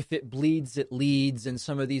about if it bleeds, it leads, and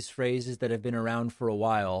some of these phrases that have been around for a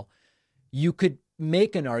while, you could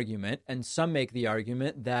make an argument, and some make the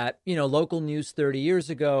argument that, local news 30 years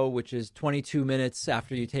ago, which is 22 minutes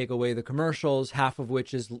after you take away the commercials, half of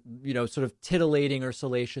which is, sort of titillating or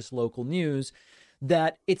salacious local news,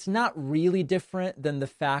 that it's not really different than the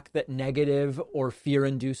fact that negative or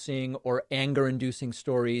fear-inducing or anger-inducing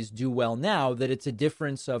stories do well now, that it's a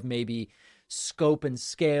difference of maybe scope and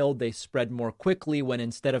scale. They spread more quickly when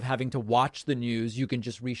instead of having to watch the news, you can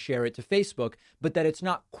just reshare it to Facebook, but that it's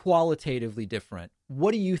not qualitatively different.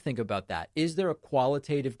 What do you think about that? Is there a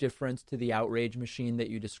qualitative difference to the outrage machine that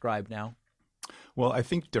you describe now? Well, I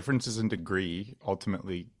think differences in degree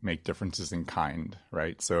ultimately make differences in kind,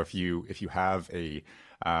 right? So if you have a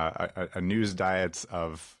news diet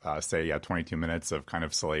of, 22 minutes of kind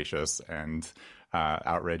of salacious and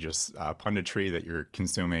outrageous punditry that you're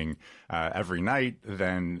consuming every night,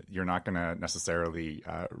 then you're not going to necessarily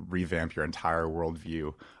revamp your entire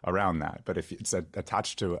worldview around that. But if it's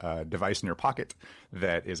attached to a device in your pocket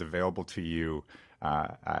that is available to you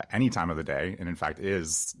any time of the day, and in fact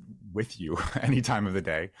is with you any time of the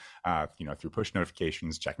day, through push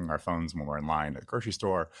notifications, checking our phones when we're in line at the grocery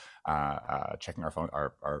store, checking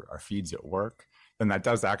our feeds at work, then that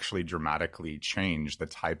does actually dramatically change the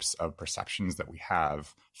types of perceptions that we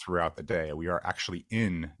have throughout the day. We are actually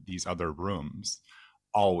in these other rooms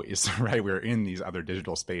always, right? We're in these other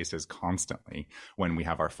digital spaces constantly when we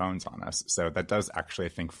have our phones on us. So that does actually, I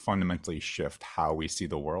think, fundamentally shift how we see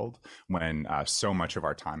the world when so much of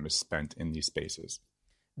our time is spent in these spaces.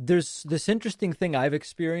 There's this interesting thing I've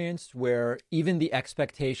experienced where even the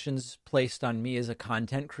expectations placed on me as a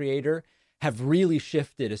content creator have really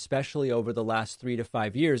shifted, especially over the last 3 to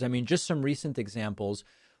 5 years. I mean, just some recent examples.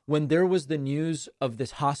 When there was the news of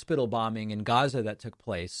this hospital bombing in Gaza that took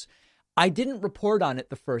place, I didn't report on it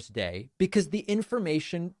the first day because the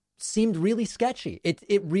information seemed really sketchy. It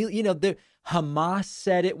really, the Hamas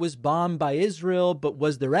said it was bombed by Israel, but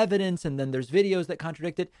was there evidence? And then there's videos that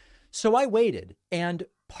contradict it. So I waited, and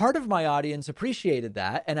part of my audience appreciated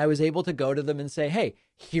that. And I was able to go to them and say, hey,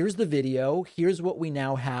 here's the video. Here's what we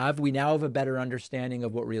now have. We now have a better understanding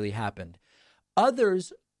of what really happened.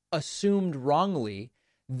 Others assumed wrongly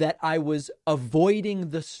that I was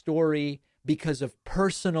avoiding the story because of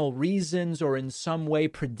personal reasons or in some way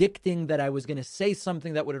predicting that I was going to say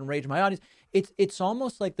something that would enrage my audience. It's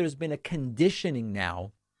almost like there's been a conditioning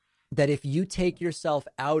now that if you take yourself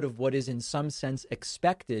out of what is in some sense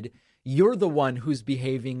expected, you're the one who's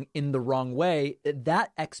behaving in the wrong way.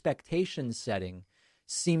 That expectation setting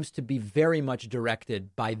seems to be very much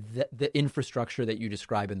directed by the infrastructure that you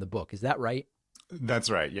describe in the book. Is that right? That's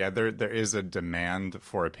right. Yeah, there is a demand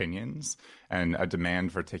for opinions and a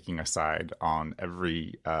demand for taking a side on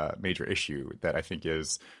every major issue that I think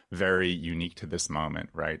is very unique to this moment,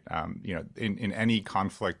 right? In any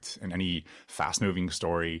conflict, in any fast-moving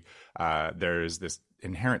story, there's this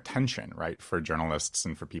inherent tension, right, for journalists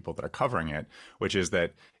and for people that are covering it, which is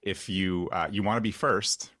that if you want to be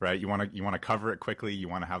first, right, you want to cover it quickly, you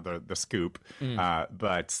want to have the scoop,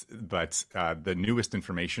 but the newest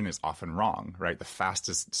information is often wrong, right? The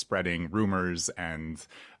fastest spreading rumors and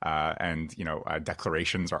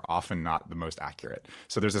declarations are often not the most accurate.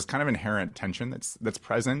 So there's this kind of inherent tension that's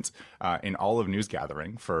present in all of news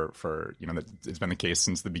gathering for it's been the case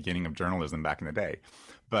since the beginning of journalism back in the day.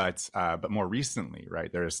 But more recently, right,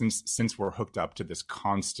 since we're hooked up to this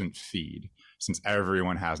constant feed, since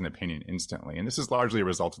everyone has an opinion instantly, and this is largely a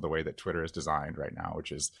result of the way that Twitter is designed right now,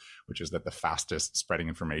 which is that the fastest spreading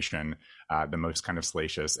information, the most kind of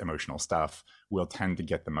salacious, emotional stuff will tend to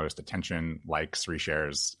get the most attention, likes,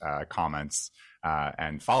 reshares, comments,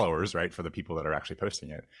 and followers, right, for the people that are actually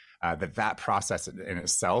posting it. That process in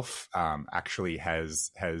itself actually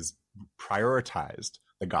has prioritized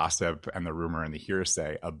the gossip and the rumor and the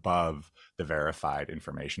hearsay above the verified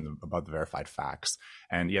information, above the verified facts.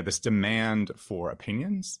 And yeah, this demand for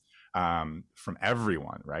opinions from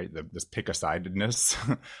everyone, right? This pick-a-sidedness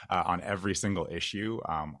on every single issue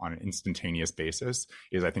on an instantaneous basis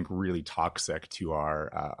is, I think, really toxic to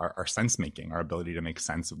our sense-making, our ability to make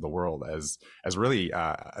sense of the world as really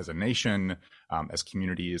as a nation, as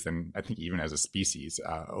communities, and I think even as a species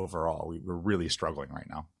overall. We're really struggling right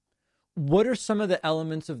now. What are some of the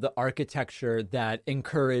elements of the architecture that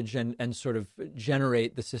encourage and sort of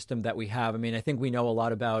generate the system that we have? I mean, I think we know a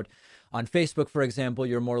lot about, on Facebook, for example,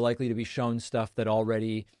 you're more likely to be shown stuff that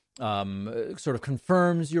already sort of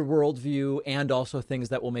confirms your worldview, and also things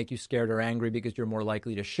that will make you scared or angry because you're more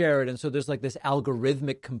likely to share it. And so there's like this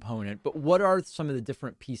algorithmic component. But what are some of the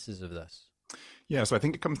different pieces of this? Yeah, so I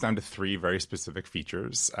think it comes down to three very specific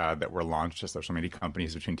features that were launched to social media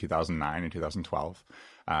companies between 2009 and 2012.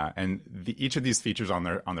 And each of these features on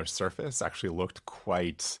their surface actually looked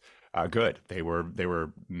quite good. They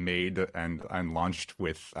were made and launched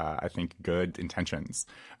with, I think, good intentions.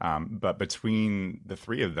 But between the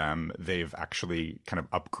three of them, they've actually kind of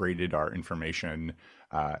upgraded our information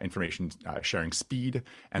sharing speed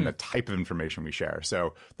and the type of information we share.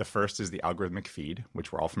 So the first is the algorithmic feed,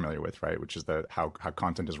 which we're all familiar with, right? Which is how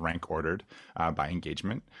content is rank ordered by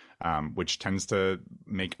engagement, which tends to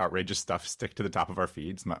make outrageous stuff stick to the top of our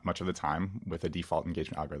feeds much of the time with a default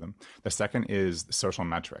engagement algorithm. The second is social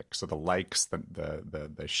metrics. So the likes,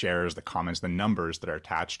 the shares, the comments, the numbers that are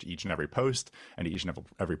attached to each and every post and to each and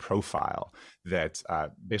every profile that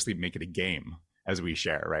basically make it a game as we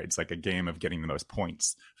share, right? It's like a game of getting the most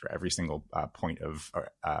points for every single point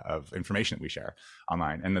of information that we share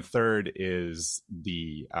online. And the third is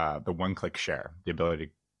the one-click share, the ability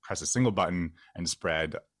to press a single button and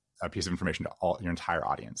spread a piece of information to your entire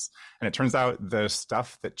audience. And it turns out the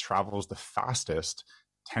stuff that travels the fastest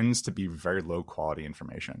tends to be very low quality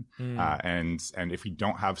information. And if you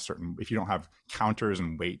don't have counters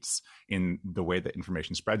and weights in the way that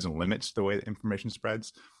information spreads and limits the way that information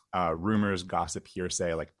spreads, rumors, gossip,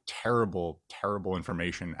 hearsay, like terrible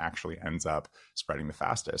information actually ends up spreading the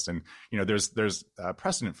fastest. And, there's a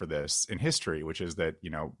precedent for this in history, which is that,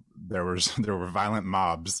 there were violent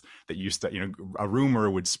mobs that used to, a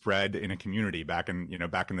rumor would spread in a community back in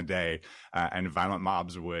the day, and violent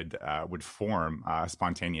mobs would form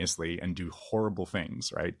spontaneously and do horrible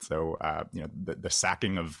things, right? So, the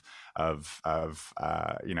sacking of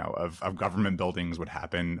government buildings would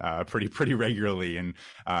happen pretty regularly, and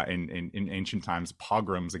in ancient times,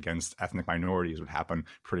 pogroms against ethnic minorities would happen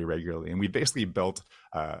pretty regularly. And we basically built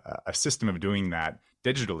a system of doing that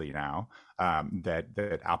digitally now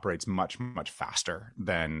that operates much faster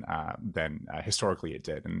than historically it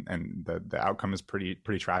did, and the outcome is pretty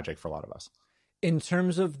tragic for a lot of us. In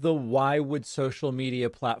terms of the why would social media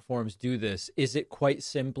platforms do this, is it quite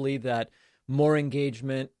simply that more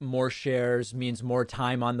engagement, more shares means more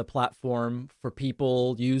time on the platform for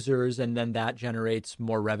people, users, and then that generates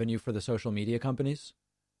more revenue for the social media companies?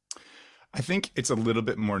 I think it's a little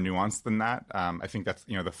bit more nuanced than that. I think that's,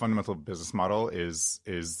 the fundamental business model is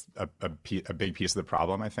a big piece of the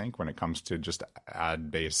problem, I think, when it comes to just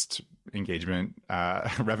ad-based engagement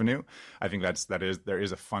revenue. I think there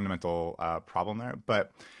is a fundamental problem there,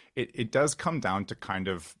 but it does come down to kind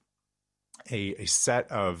of a set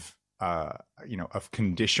of of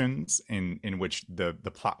conditions in which the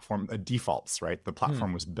platform defaults, right? The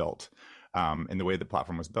platform was built. In the way the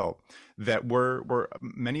platform was built, that were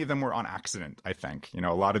many of them were on accident, I think.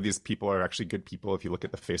 A lot of these people are actually good people. If you look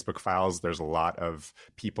at the Facebook files, there's a lot of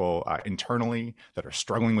people internally that are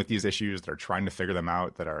struggling with these issues, that are trying to figure them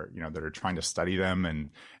out, that are trying to study them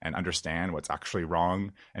and understand what's actually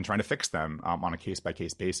wrong and trying to fix them on a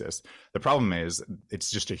case-by-case basis. The problem is it's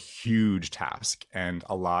just a huge task, and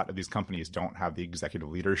a lot of these companies don't have the executive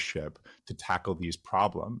leadership to tackle these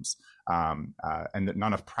problems. And not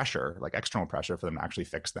enough pressure, like external pressure, for them to actually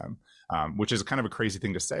fix them, which is kind of a crazy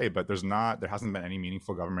thing to say, but there hasn't been any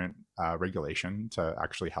meaningful government regulation to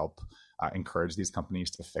actually help encourage these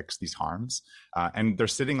companies to fix these harms. And they're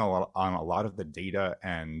sitting on a lot of the data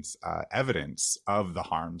and evidence of the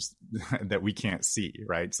harms that we can't see,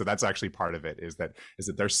 right? So that's actually part of it, is that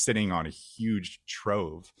they're sitting on a huge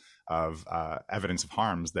trove of evidence of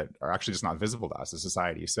harms that are actually just not visible to us as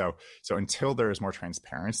society. So until there is more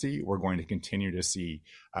transparency, we're going to continue to see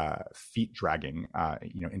feet dragging,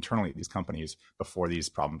 internally at these companies before these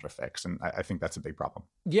problems are fixed. And I think that's a big problem.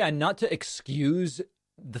 Yeah, not to excuse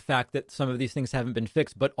the fact that some of these things haven't been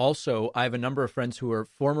fixed, but also I have a number of friends who are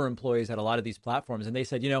former employees at a lot of these platforms, and they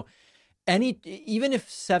said, even if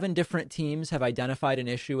 7 different teams have identified an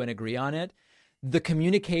issue and agree on it, the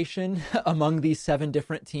communication among these 7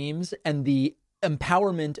 different teams and the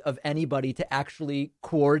empowerment of anybody to actually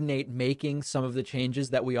coordinate making some of the changes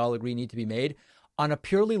that we all agree need to be made on a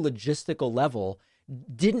purely logistical level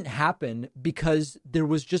didn't happen because there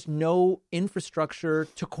was just no infrastructure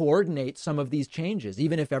to coordinate some of these changes.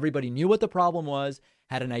 Even if everybody knew what the problem was,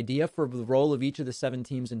 had an idea for the role of each of the 7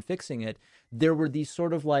 teams in fixing it, there were these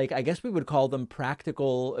sort of like, I guess we would call them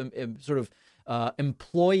practical sort of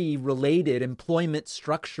employee-related, employment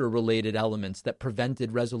structure-related elements that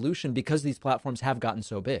prevented resolution because these platforms have gotten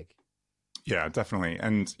so big. Yeah, definitely.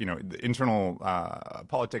 And, you know, the internal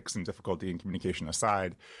politics and difficulty in communication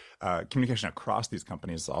aside, communication across these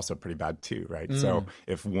companies is also pretty bad too, right? So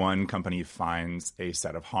if one company finds a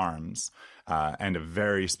set of harms and a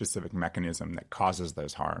very specific mechanism that causes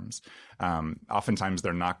those harms, oftentimes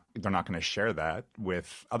they're not going to share that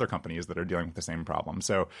with other companies that are dealing with the same problem.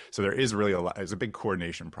 So there is really there's a big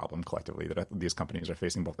coordination problem collectively that these companies are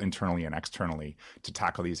facing both internally and externally to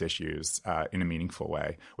tackle these issues in a meaningful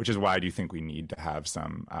way, which is why I do think we need to have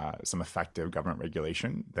some effective government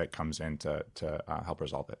regulation that comes in to help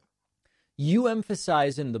resolve it. You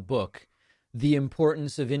emphasize in the book the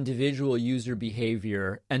importance of individual user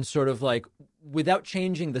behavior and sort of like, without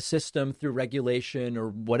changing the system through regulation or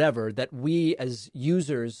whatever, that we as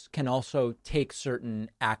users can also take certain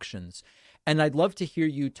actions. And I'd love to hear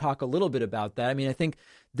you talk a little bit about that. I mean, I think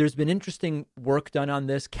there's been interesting work done on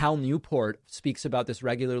this. Cal Newport speaks about this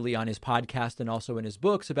regularly on his podcast and also in his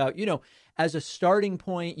books about, you know, as a starting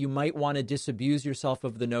point, you might want to disabuse yourself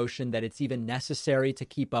of the notion that it's even necessary to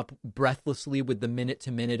keep up breathlessly with the minute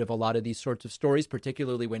to minute of a lot of these sorts of stories,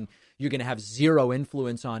 particularly when you're going to have zero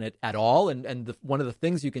influence on it at all. And one of the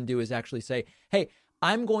things you can do is actually say, hey,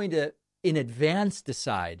 I'm going to in advance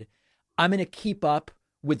decide I'm going to keep up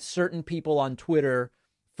with certain people on Twitter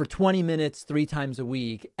for 20 minutes, 3 times a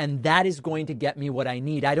week, and that is going to get me what I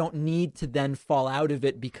need. I don't need to then fall out of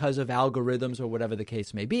it because of algorithms or whatever the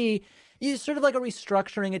case may be. It's sort of like a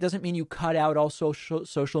restructuring. It doesn't mean you cut out all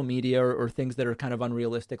social media or things that are kind of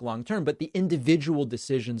unrealistic long term, but the individual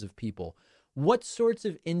decisions of people. What sorts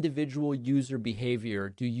of individual user behavior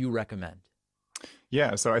do you recommend?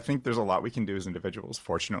 Yeah, so I think there's a lot we can do as individuals,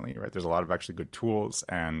 fortunately, right? There's a lot of actually good tools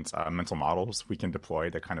and mental models we can deploy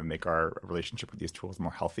to kind of make our relationship with these tools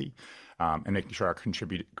more healthy and making sure our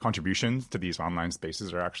contributions to these online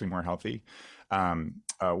spaces are actually more healthy.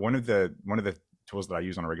 One of the tools that I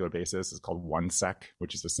use on a regular basis is called OneSec,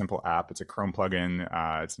 which is a simple app. It's a Chrome plugin,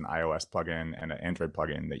 it's an iOS plugin, and an Android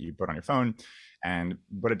plugin that you put on your phone. And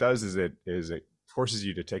what it does is it forces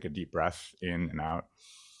you to take a deep breath in and out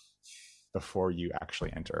before you actually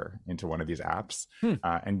enter into one of these apps.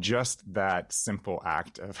 And just that simple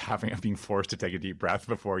act of being forced to take a deep breath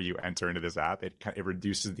before you enter into this app, it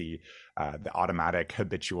reduces the automatic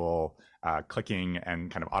habitual clicking and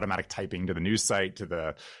kind of automatic typing to the news site, to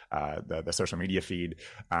the social media feed,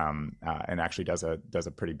 and actually does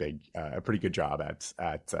a pretty good job at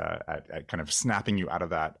kind of snapping you out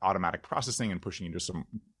of that automatic processing and pushing you into some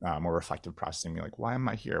more reflective processing. You're like, why am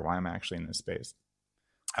I here? Why am I actually in this space?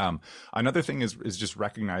 Another thing is just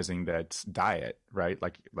recognizing that diet, right?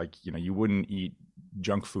 Like, you know, you wouldn't eat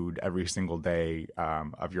junk food every single day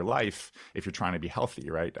of your life if you're trying to be healthy,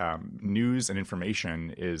 right? News and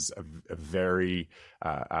information is a very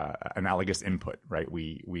analogous input, right?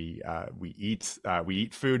 We eat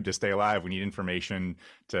food to stay alive. We need information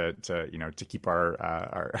to keep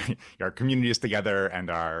our communities together and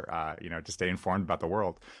to stay informed about the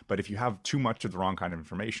world. But if you have too much of the wrong kind of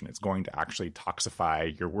information, it's going to actually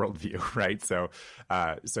toxify your worldview, right? So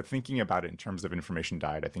thinking about it in terms of information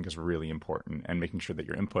diet, I think, is really important, and making sure that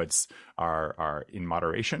your inputs are in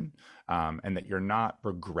moderation, and that you're not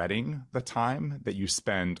regretting the time that you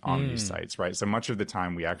spend on these sites, right? So much of the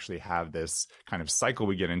time we actually have this kind of cycle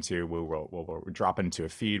we get into where we'll drop into a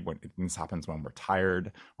feed. This happens when we're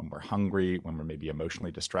tired, when we're hungry, when we're maybe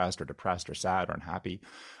emotionally distressed or depressed or sad or unhappy.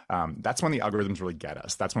 That's when the algorithms really get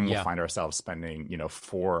us. That's when we'll find ourselves spending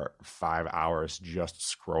 4 or 5 hours just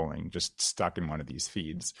scrolling, just stuck in one of these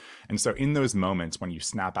feeds. And so in those moments when you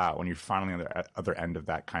snap out, when you're finally on the other end of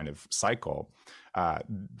that kind of cycle,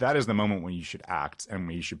 that is the moment when you should act and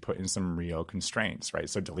when you should put in some real constraints, right?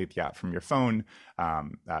 So delete the app from your phone.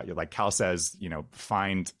 Like Cal says,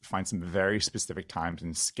 find some very specific times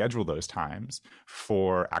and schedule those times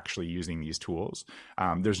for actually using these tools.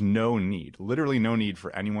 There's literally no need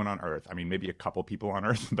for anyone on Earth. I mean, maybe a couple people on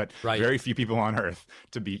Earth, but very few people on Earth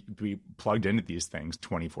to be plugged into these things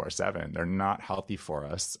 24/7. They're not healthy for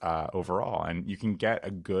us overall. And you can get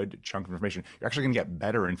a good chunk of information. You're actually going to get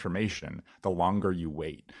better information the longer longer you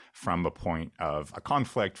wait from a point of a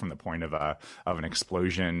conflict, from the point of an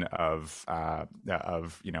explosion of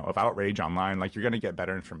outrage online. Like, you're going to get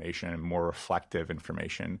better information and more reflective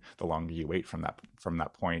information the longer you wait from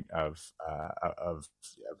that point of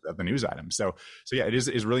the news item. So yeah, it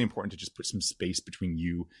is really important to just put some space between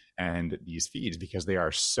you and these feeds, because they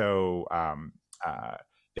are so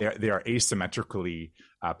they are asymmetrically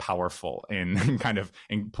powerful in kind of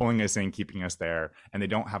in pulling us in, keeping us there, and they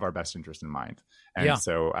don't have our best interest in mind. And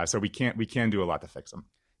so we can do a lot to fix them.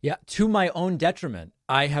 Yeah, to my own detriment,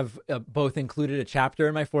 I have both included a chapter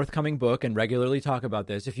in my forthcoming book and regularly talk about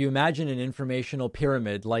this. If you imagine an informational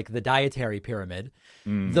pyramid like the dietary pyramid,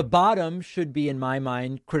 the bottom should be, in my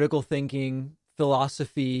mind, critical thinking,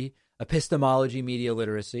 philosophy, epistemology, media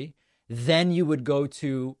literacy. Then you would go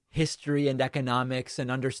to history and economics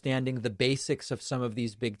and understanding the basics of some of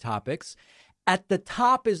these big topics. At the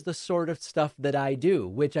top is the sort of stuff that I do,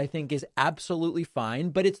 which I think is absolutely fine,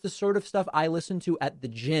 but it's the sort of stuff I listen to at the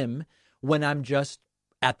gym when I'm just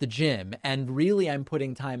at the gym. And really, I'm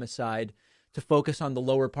putting time aside to focus on the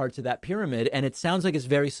lower parts of that pyramid. And it sounds like it's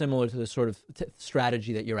very similar to the sort of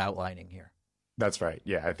strategy that you're outlining here. That's right.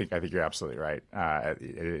 Yeah, I think you're absolutely right.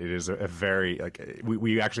 It is a very,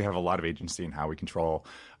 we actually have a lot of agency in how we control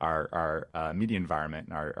our media environment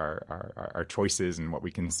and our choices and what we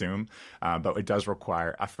consume. But it does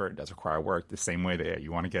require effort. It does require work. The same way that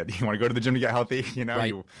you want to go to the gym to get healthy.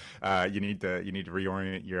 Right. You need to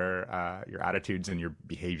reorient your attitudes and your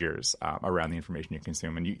behaviors around the information you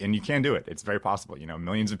consume, and you can do it. It's very possible.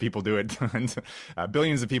 Millions of people do it, and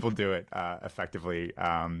billions of people do it effectively.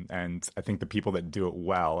 And I think the people that do it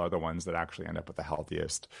well are the ones that actually end up with the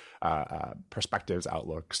healthiest perspectives,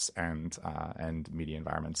 outlooks, and media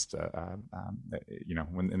environments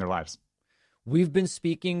in their lives. We've been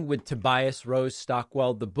speaking with Tobias Rose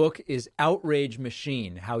Stockwell. The book is Outrage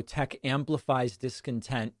Machine: How Tech Amplifies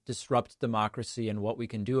Discontent, Disrupts Democracy, and What We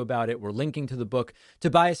Can Do About It. We're linking to the book.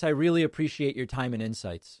 Tobias, I really appreciate your time and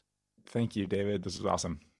insights. Thank you, David. This is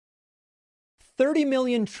awesome. 30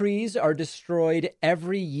 million trees are destroyed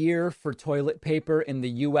every year for toilet paper in the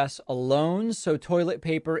U.S. alone. So toilet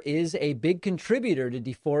paper is a big contributor to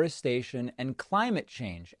deforestation and climate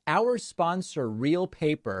change. Our sponsor, Real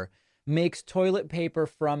Paper, makes toilet paper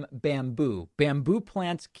from bamboo. Bamboo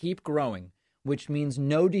plants keep growing, which means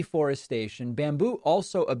no deforestation. Bamboo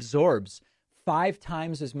also absorbs 5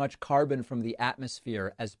 times as much carbon from the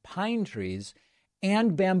atmosphere as pine trees.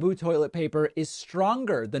 And bamboo toilet paper is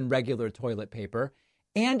stronger than regular toilet paper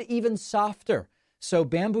and even softer. So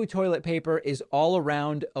bamboo toilet paper is all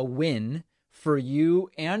around a win for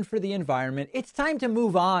you and for the environment. It's time to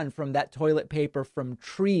move on from that toilet paper from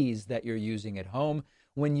trees that you're using at home.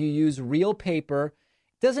 When you use Real Paper,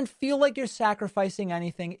 it doesn't feel like you're sacrificing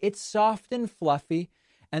anything. It's soft and fluffy,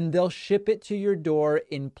 and they'll ship it to your door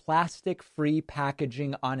in plastic-free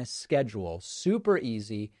packaging on a schedule. Super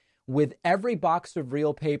easy. With every box of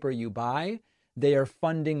Real Paper you buy, they are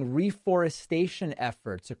funding reforestation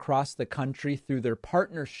efforts across the country through their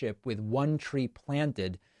partnership with One Tree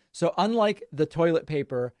Planted. So unlike the toilet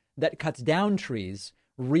paper that cuts down trees,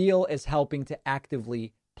 Real is helping to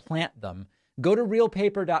actively plant them. Go to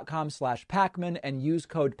realpaper.com/Pacman and use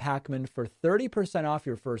code Pacman for 30% off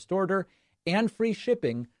your first order and free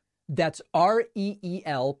shipping. That's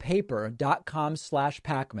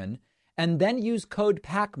REELpaper.com/Pacman. And then use code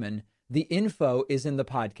Pacman. The info is in the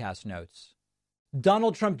podcast notes.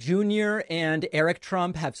 Donald Trump Jr. and Eric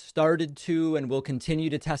Trump have started to and will continue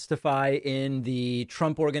to testify in the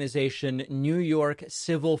Trump Organization New York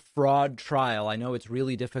civil fraud trial. I know it's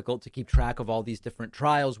really difficult to keep track of all these different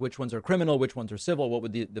trials, which ones are criminal, which ones are civil, what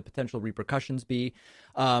would the potential repercussions be.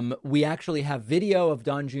 We actually have video of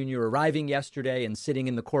Don Jr. arriving yesterday and sitting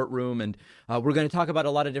in the courtroom, and we're going to talk about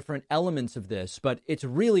a lot of different elements of this, but it's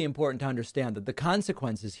really important to understand that the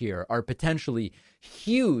consequences here are potentially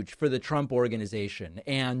huge for the Trump Organization.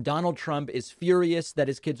 And Donald Trump is furious that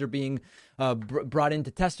his kids are being brought in to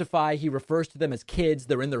testify. He refers to them as kids.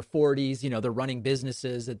 They're in their 40s. They're running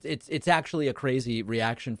businesses. It's actually a crazy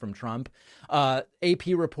reaction from Trump. AP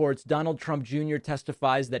reports Donald Trump Jr.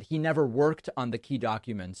 testifies that he never worked on the key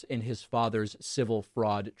documents in his father's civil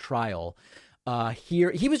fraud trial. Here,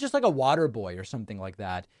 he was just like a water boy or something like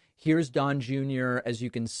that. Here's Don Jr., as you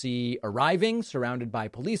can see, arriving, surrounded by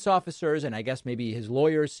police officers, and I guess maybe his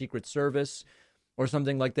lawyers, Secret Service, or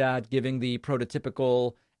something like that, giving the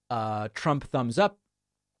prototypical Trump thumbs up.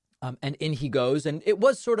 And in he goes. And it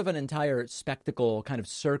was sort of an entire spectacle, kind of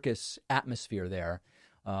circus atmosphere there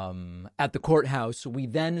at the courthouse. We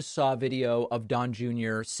then saw video of Don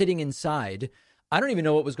Jr. sitting inside. I don't even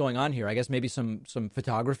know what was going on here. I guess maybe some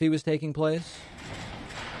photography was taking place.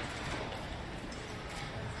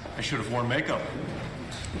 I should have worn makeup.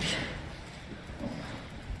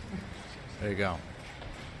 There you go.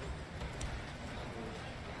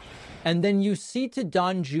 And then you see to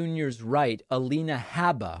Don Jr.'s right, Alina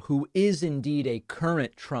Habba, who is indeed a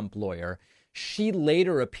current Trump lawyer. She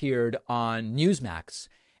later appeared on Newsmax,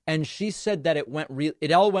 and she said that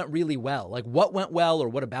it all went really well. Like, what went well or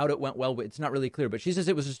what about it went well, it's not really clear. But she says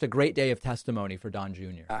it was just a great day of testimony for Don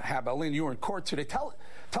Jr. Habba, Alina, you were in court today. Tell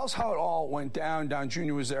us how it all went down. Don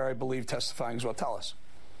Jr. was there, I believe, testifying as well. Tell us.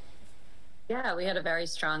 Yeah, we had a very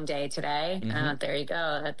strong day today. There you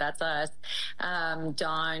go. That's us.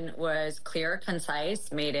 Don was clear,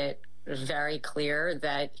 concise, made it very clear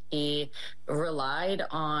that he relied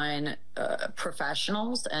on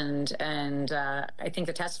professionals, and I think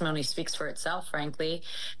the testimony speaks for itself, frankly.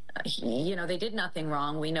 They did nothing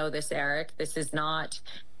wrong. We know this, Eric. This is not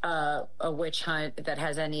a witch hunt that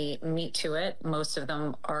has any meat to it. Most of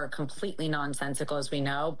them are completely nonsensical, as we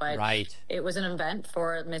know. But It was an event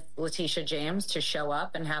for Miss Letitia James to show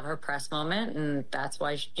up and have her press moment. And that's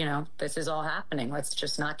why, this is all happening. Let's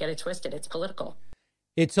just not get it twisted. It's political.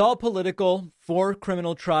 It's all political. 4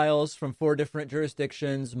 criminal trials from 4 different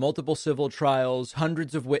jurisdictions, multiple civil trials,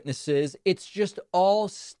 hundreds of witnesses. It's just all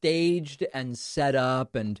staged and set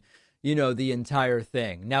up and, the entire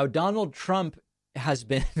thing. Now, Donald Trump has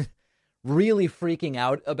been really freaking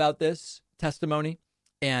out about this testimony,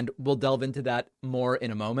 and we'll delve into that more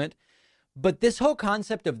in a moment. But this whole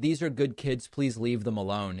concept of these are good kids, please leave them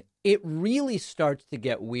alone, it really starts to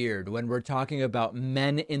get weird when we're talking about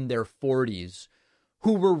men in their 40s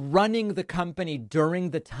who were running the company during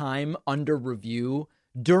the time under review,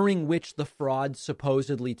 during which the fraud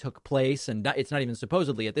supposedly took place. And it's not even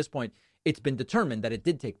supposedly at this point. It's been determined that it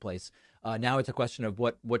did take place. Now it's a question of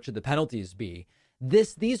what should the penalties be.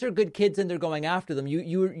 These are good kids and they're going after them.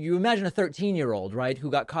 You imagine a 13-year-old, right,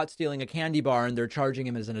 who got caught stealing a candy bar and they're charging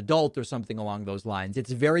him as an adult or something along those lines.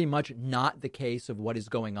 It's very much not the case of what is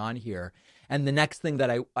going on here. And the next thing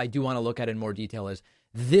that I do want to look at in more detail is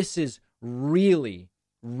this is really,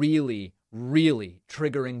 really, really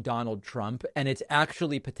triggering Donald Trump. And it's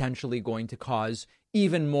actually potentially going to cause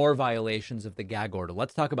even more violations of the gag order.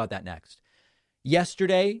 Let's talk about that next.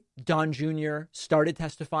 Yesterday, Don Jr. started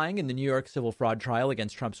testifying in the New York civil fraud trial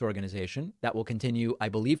against Trump's organization. That will continue, I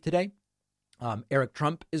believe, today. Eric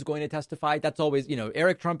Trump is going to testify. That's always,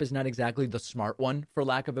 Eric Trump is not exactly the smart one, for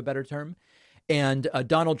lack of a better term. And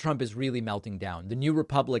Donald Trump is really melting down. The New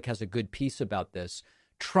Republic has a good piece about this.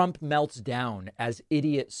 Trump melts down as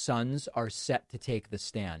idiot sons are set to take the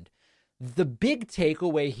stand. The big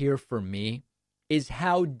takeaway here for me is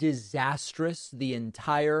how disastrous the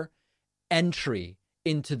entire entry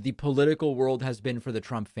into the political world has been for the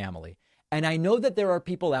Trump family. And I know that there are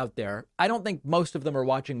people out there. I don't think most of them are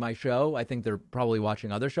watching my show. I think they're probably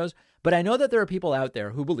watching other shows. But I know that there are people out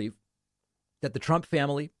there who believe that the Trump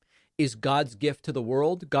family is God's gift to the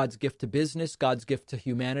world, God's gift to business, God's gift to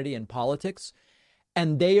humanity and politics.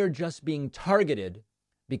 And they are just being targeted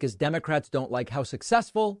because Democrats don't like how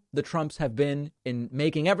successful the Trumps have been in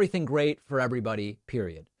making everything great for everybody,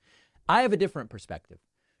 period. I have a different perspective.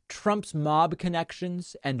 Trump's mob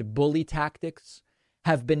connections and bully tactics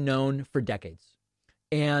have been known for decades.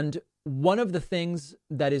 And one of the things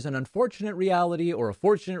that is an unfortunate reality or a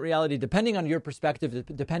fortunate reality, depending on your perspective,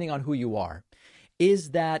 depending on who you are,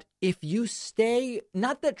 is that if you stay,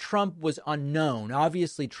 not that Trump was unknown,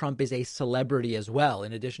 obviously Trump is a celebrity as well,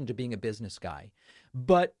 in addition to being a business guy,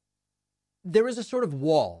 but there is a sort of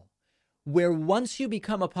wall where once you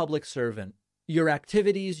become a public servant, your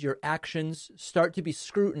activities, your actions start to be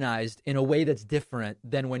scrutinized in a way that's different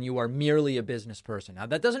than when you are merely a business person. Now,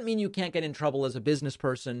 that doesn't mean you can't get in trouble as a business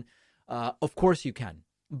person. Of course you can.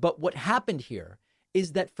 But what happened here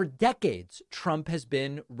is that for decades, Trump has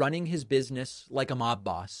been running his business like a mob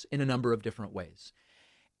boss in a number of different ways.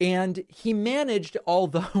 And he managed,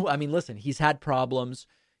 although, I mean, listen, he's had problems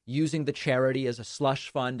using the charity as a slush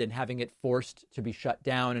fund and having it forced to be shut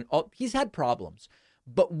down. And he's had problems.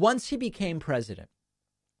 But once he became president,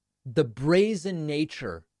 the brazen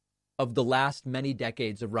nature of the last many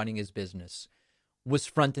decades of running his business was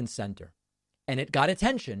front and center. And it got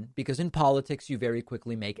attention because in politics, you very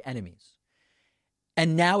quickly make enemies.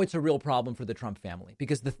 And now it's a real problem for the Trump family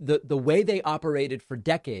because the way they operated for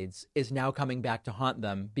decades is now coming back to haunt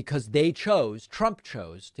them because Trump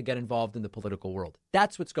chose to get involved in the political world.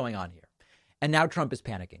 That's what's going on here. And now Trump is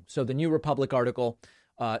panicking. So the New Republic article,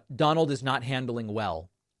 Donald is not handling well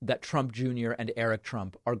that Trump Jr. and Eric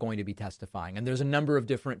Trump are going to be testifying. And there's a number of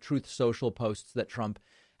different Truth Social posts that Trump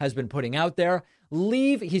has been putting out there.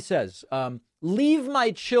 He says, leave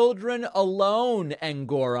my children alone,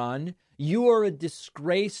 Engoron. You are a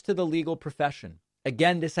disgrace to the legal profession.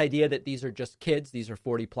 Again, this idea that these are just kids, these are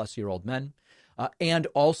 40-plus-year-old men, and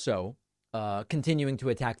also continuing to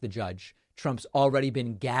attack the judge. Trump's already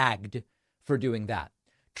been gagged for doing that.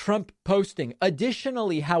 Trump posting,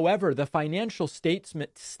 additionally, however, the financial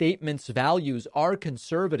statement's values are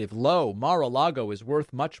conservative, low. Mar-a-Lago is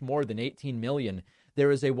worth much more than $18 million. There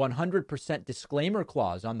is a 100% disclaimer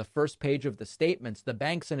clause on the first page of the statements. The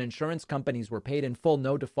banks and insurance companies were paid in full,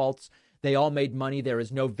 no defaults. They all made money. There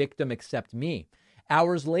is no victim except me.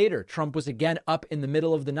 Hours later, Trump was again up in the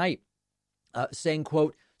middle of the night saying,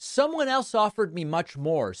 quote, someone else offered me much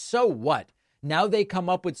more. So what? Now they come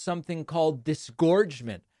up with something called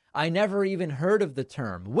disgorgement. I never even heard of the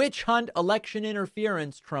term. Witch hunt, election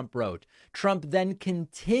interference, Trump wrote. Trump then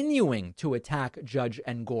continuing to attack Judge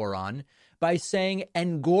Engoron by saying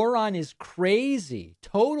Engoron is crazy,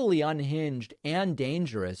 totally unhinged and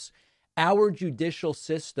dangerous. Our judicial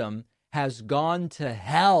system has gone to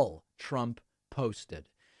hell, Trump posted.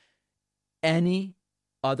 Any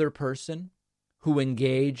other person who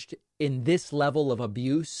engaged in this level of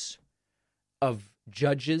abuse of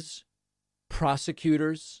judges,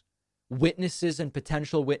 prosecutors, witnesses and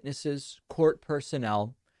potential witnesses, court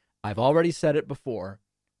personnel, I've already said it before,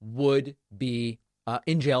 would be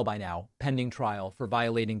in jail by now, pending trial for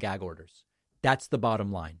violating gag orders. That's the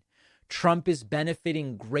bottom line. Trump is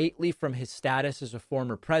benefiting greatly from his status as a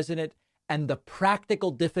former president and the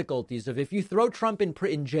practical difficulties of if you throw Trump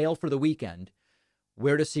in jail for the weekend,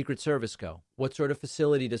 where does Secret Service go? What sort of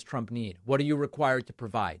facility does Trump need? What are you required to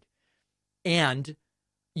provide? And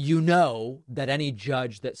you know that any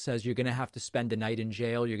judge that says you're going to have to spend a night in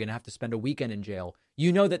jail, you're going to have to spend a weekend in jail,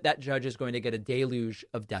 you know that that judge is going to get a deluge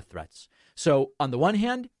of death threats. So on the one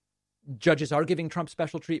hand, judges are giving Trump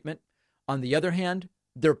special treatment. On the other hand,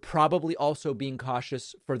 they're probably also being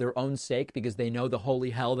cautious for their own sake because they know the holy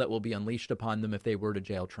hell that will be unleashed upon them if they were to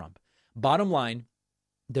jail Trump. Bottom line,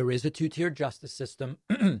 there is a two-tier justice system,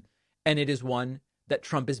 and it is one that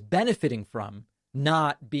Trump is benefiting from,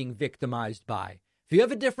 not being victimized by. If you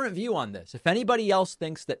have a different view on this, if anybody else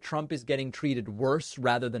thinks that Trump is getting treated worse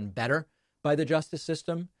rather than better by the justice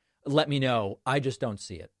system, let me know. I just don't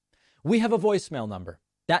see it. We have a voicemail number.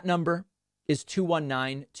 That number is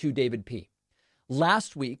 219-2-DAVID-P.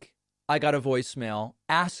 Last week, I got a voicemail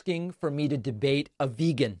asking for me to debate a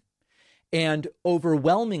vegan. And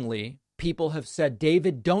overwhelmingly, people have said,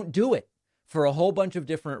 David, don't do it for a whole bunch of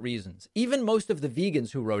different reasons. Even most of the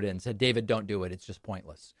vegans who wrote in said, David, don't do it. It's just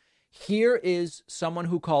pointless. Here is someone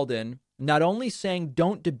who called in, not only saying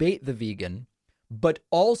don't debate the vegan, but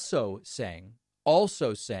also saying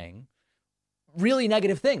really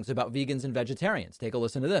negative things about vegans and vegetarians. Take a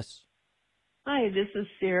listen to this. Hi, this is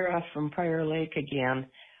Sarah from Prior Lake again.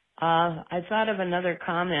 I thought of another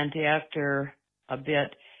comment after a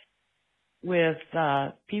bit with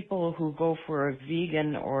people who go for a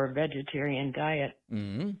vegan or vegetarian diet.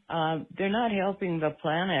 Mm-hmm. They're not helping the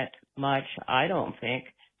planet much, I don't think,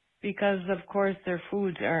 because, of course, their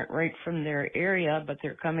foods aren't right from their area, but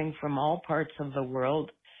they're coming from all parts of the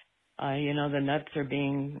world. The nuts are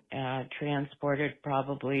being transported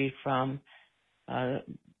probably from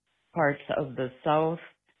parts of the South.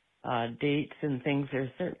 Dates and things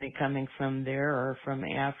are certainly coming from there, or from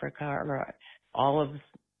Africa, or olives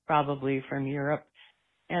probably from Europe.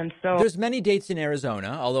 And so there's many dates in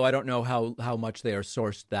Arizona, although I don't know how much they are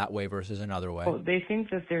sourced that way versus another way. They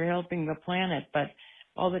think that they're helping the planet, but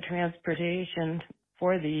all the transportation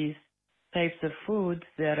for these types of foods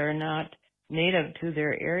that are not native to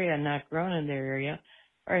their area, not grown in their area,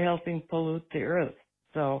 are helping pollute the earth.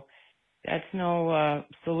 So that's no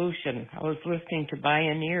solution. I was listening to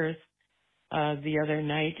Bioneers the other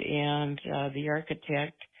night, and the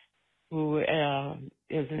architect, who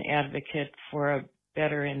is an advocate for a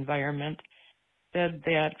better environment, said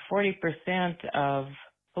that 40% of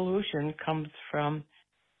pollution comes from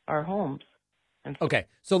our homes. Okay,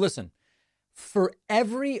 so listen, for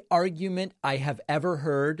every argument I have ever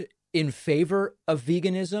heard in favor of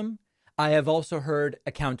veganism, I have also heard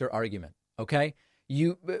a counter argument. Okay,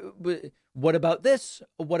 what about this?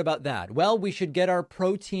 What about that? Well, we should get our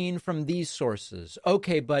protein from these sources.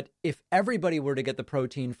 Okay, but if everybody were to get the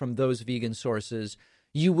protein from those vegan sources,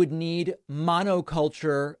 you would need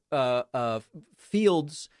monoculture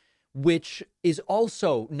fields, which is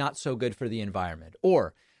also not so good for the environment.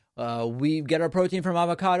 Or we get our protein from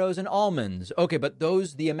avocados and almonds. Okay, but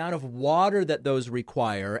the amount of water that those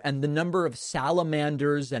require and the number of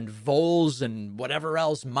salamanders and voles and whatever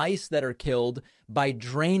else, mice that are killed by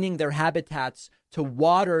draining their habitats to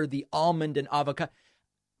water the almond and avocado.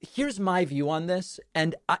 Here's my view on this,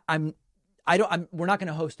 and we're not going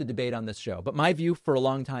to host a debate on this show, but my view for a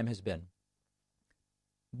long time has been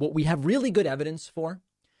what we have really good evidence for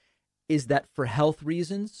is that for health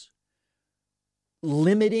reasons,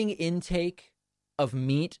 limiting intake of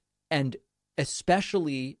meat and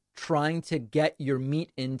especially trying to get your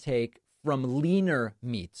meat intake from leaner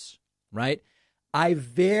meats, right? I'll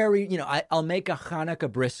make a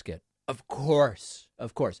Hanukkah brisket, of course,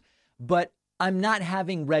 but I'm not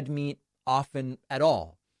having red meat often at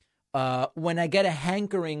all. When I get a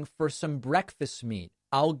hankering for some breakfast meat,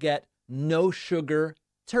 I'll get no sugar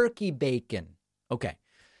turkey bacon. Okay.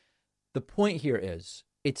 The point here is,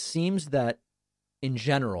 it seems that in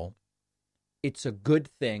general, it's a good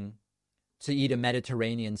thing to eat a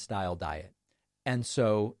Mediterranean style diet. And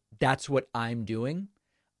so that's what I'm doing.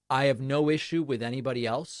 I have no issue with anybody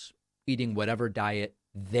else eating whatever diet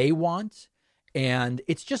they want. And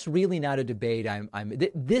it's just really not a debate.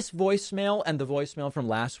 This voicemail and the voicemail from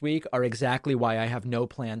last week are exactly why I have no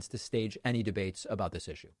plans to stage any debates about this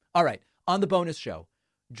issue. All right, on the bonus show,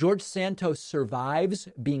 George Santos survives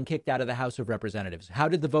being kicked out of the House of Representatives. How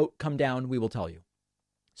did the vote come down? We will tell you.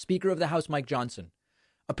 Speaker of the House, Mike Johnson,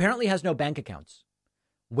 apparently has no bank accounts.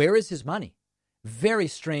 Where is his money? Very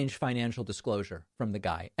strange financial disclosure from the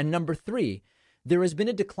guy. And number 3, there has been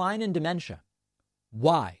a decline in dementia.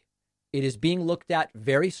 Why? It is being looked at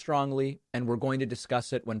very strongly, and we're going to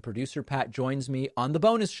discuss it when producer Pat joins me on the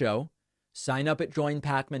bonus show. Sign up at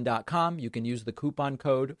joinpacman.com. You can use the coupon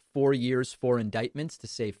code 4 years, 4 indictments to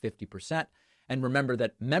save 50%. And remember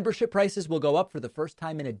that membership prices will go up for the first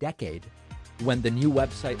time in a decade when the new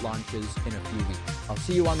website launches in a few weeks. I'll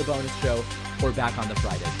see you on the bonus show or back on the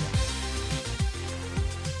Friday show.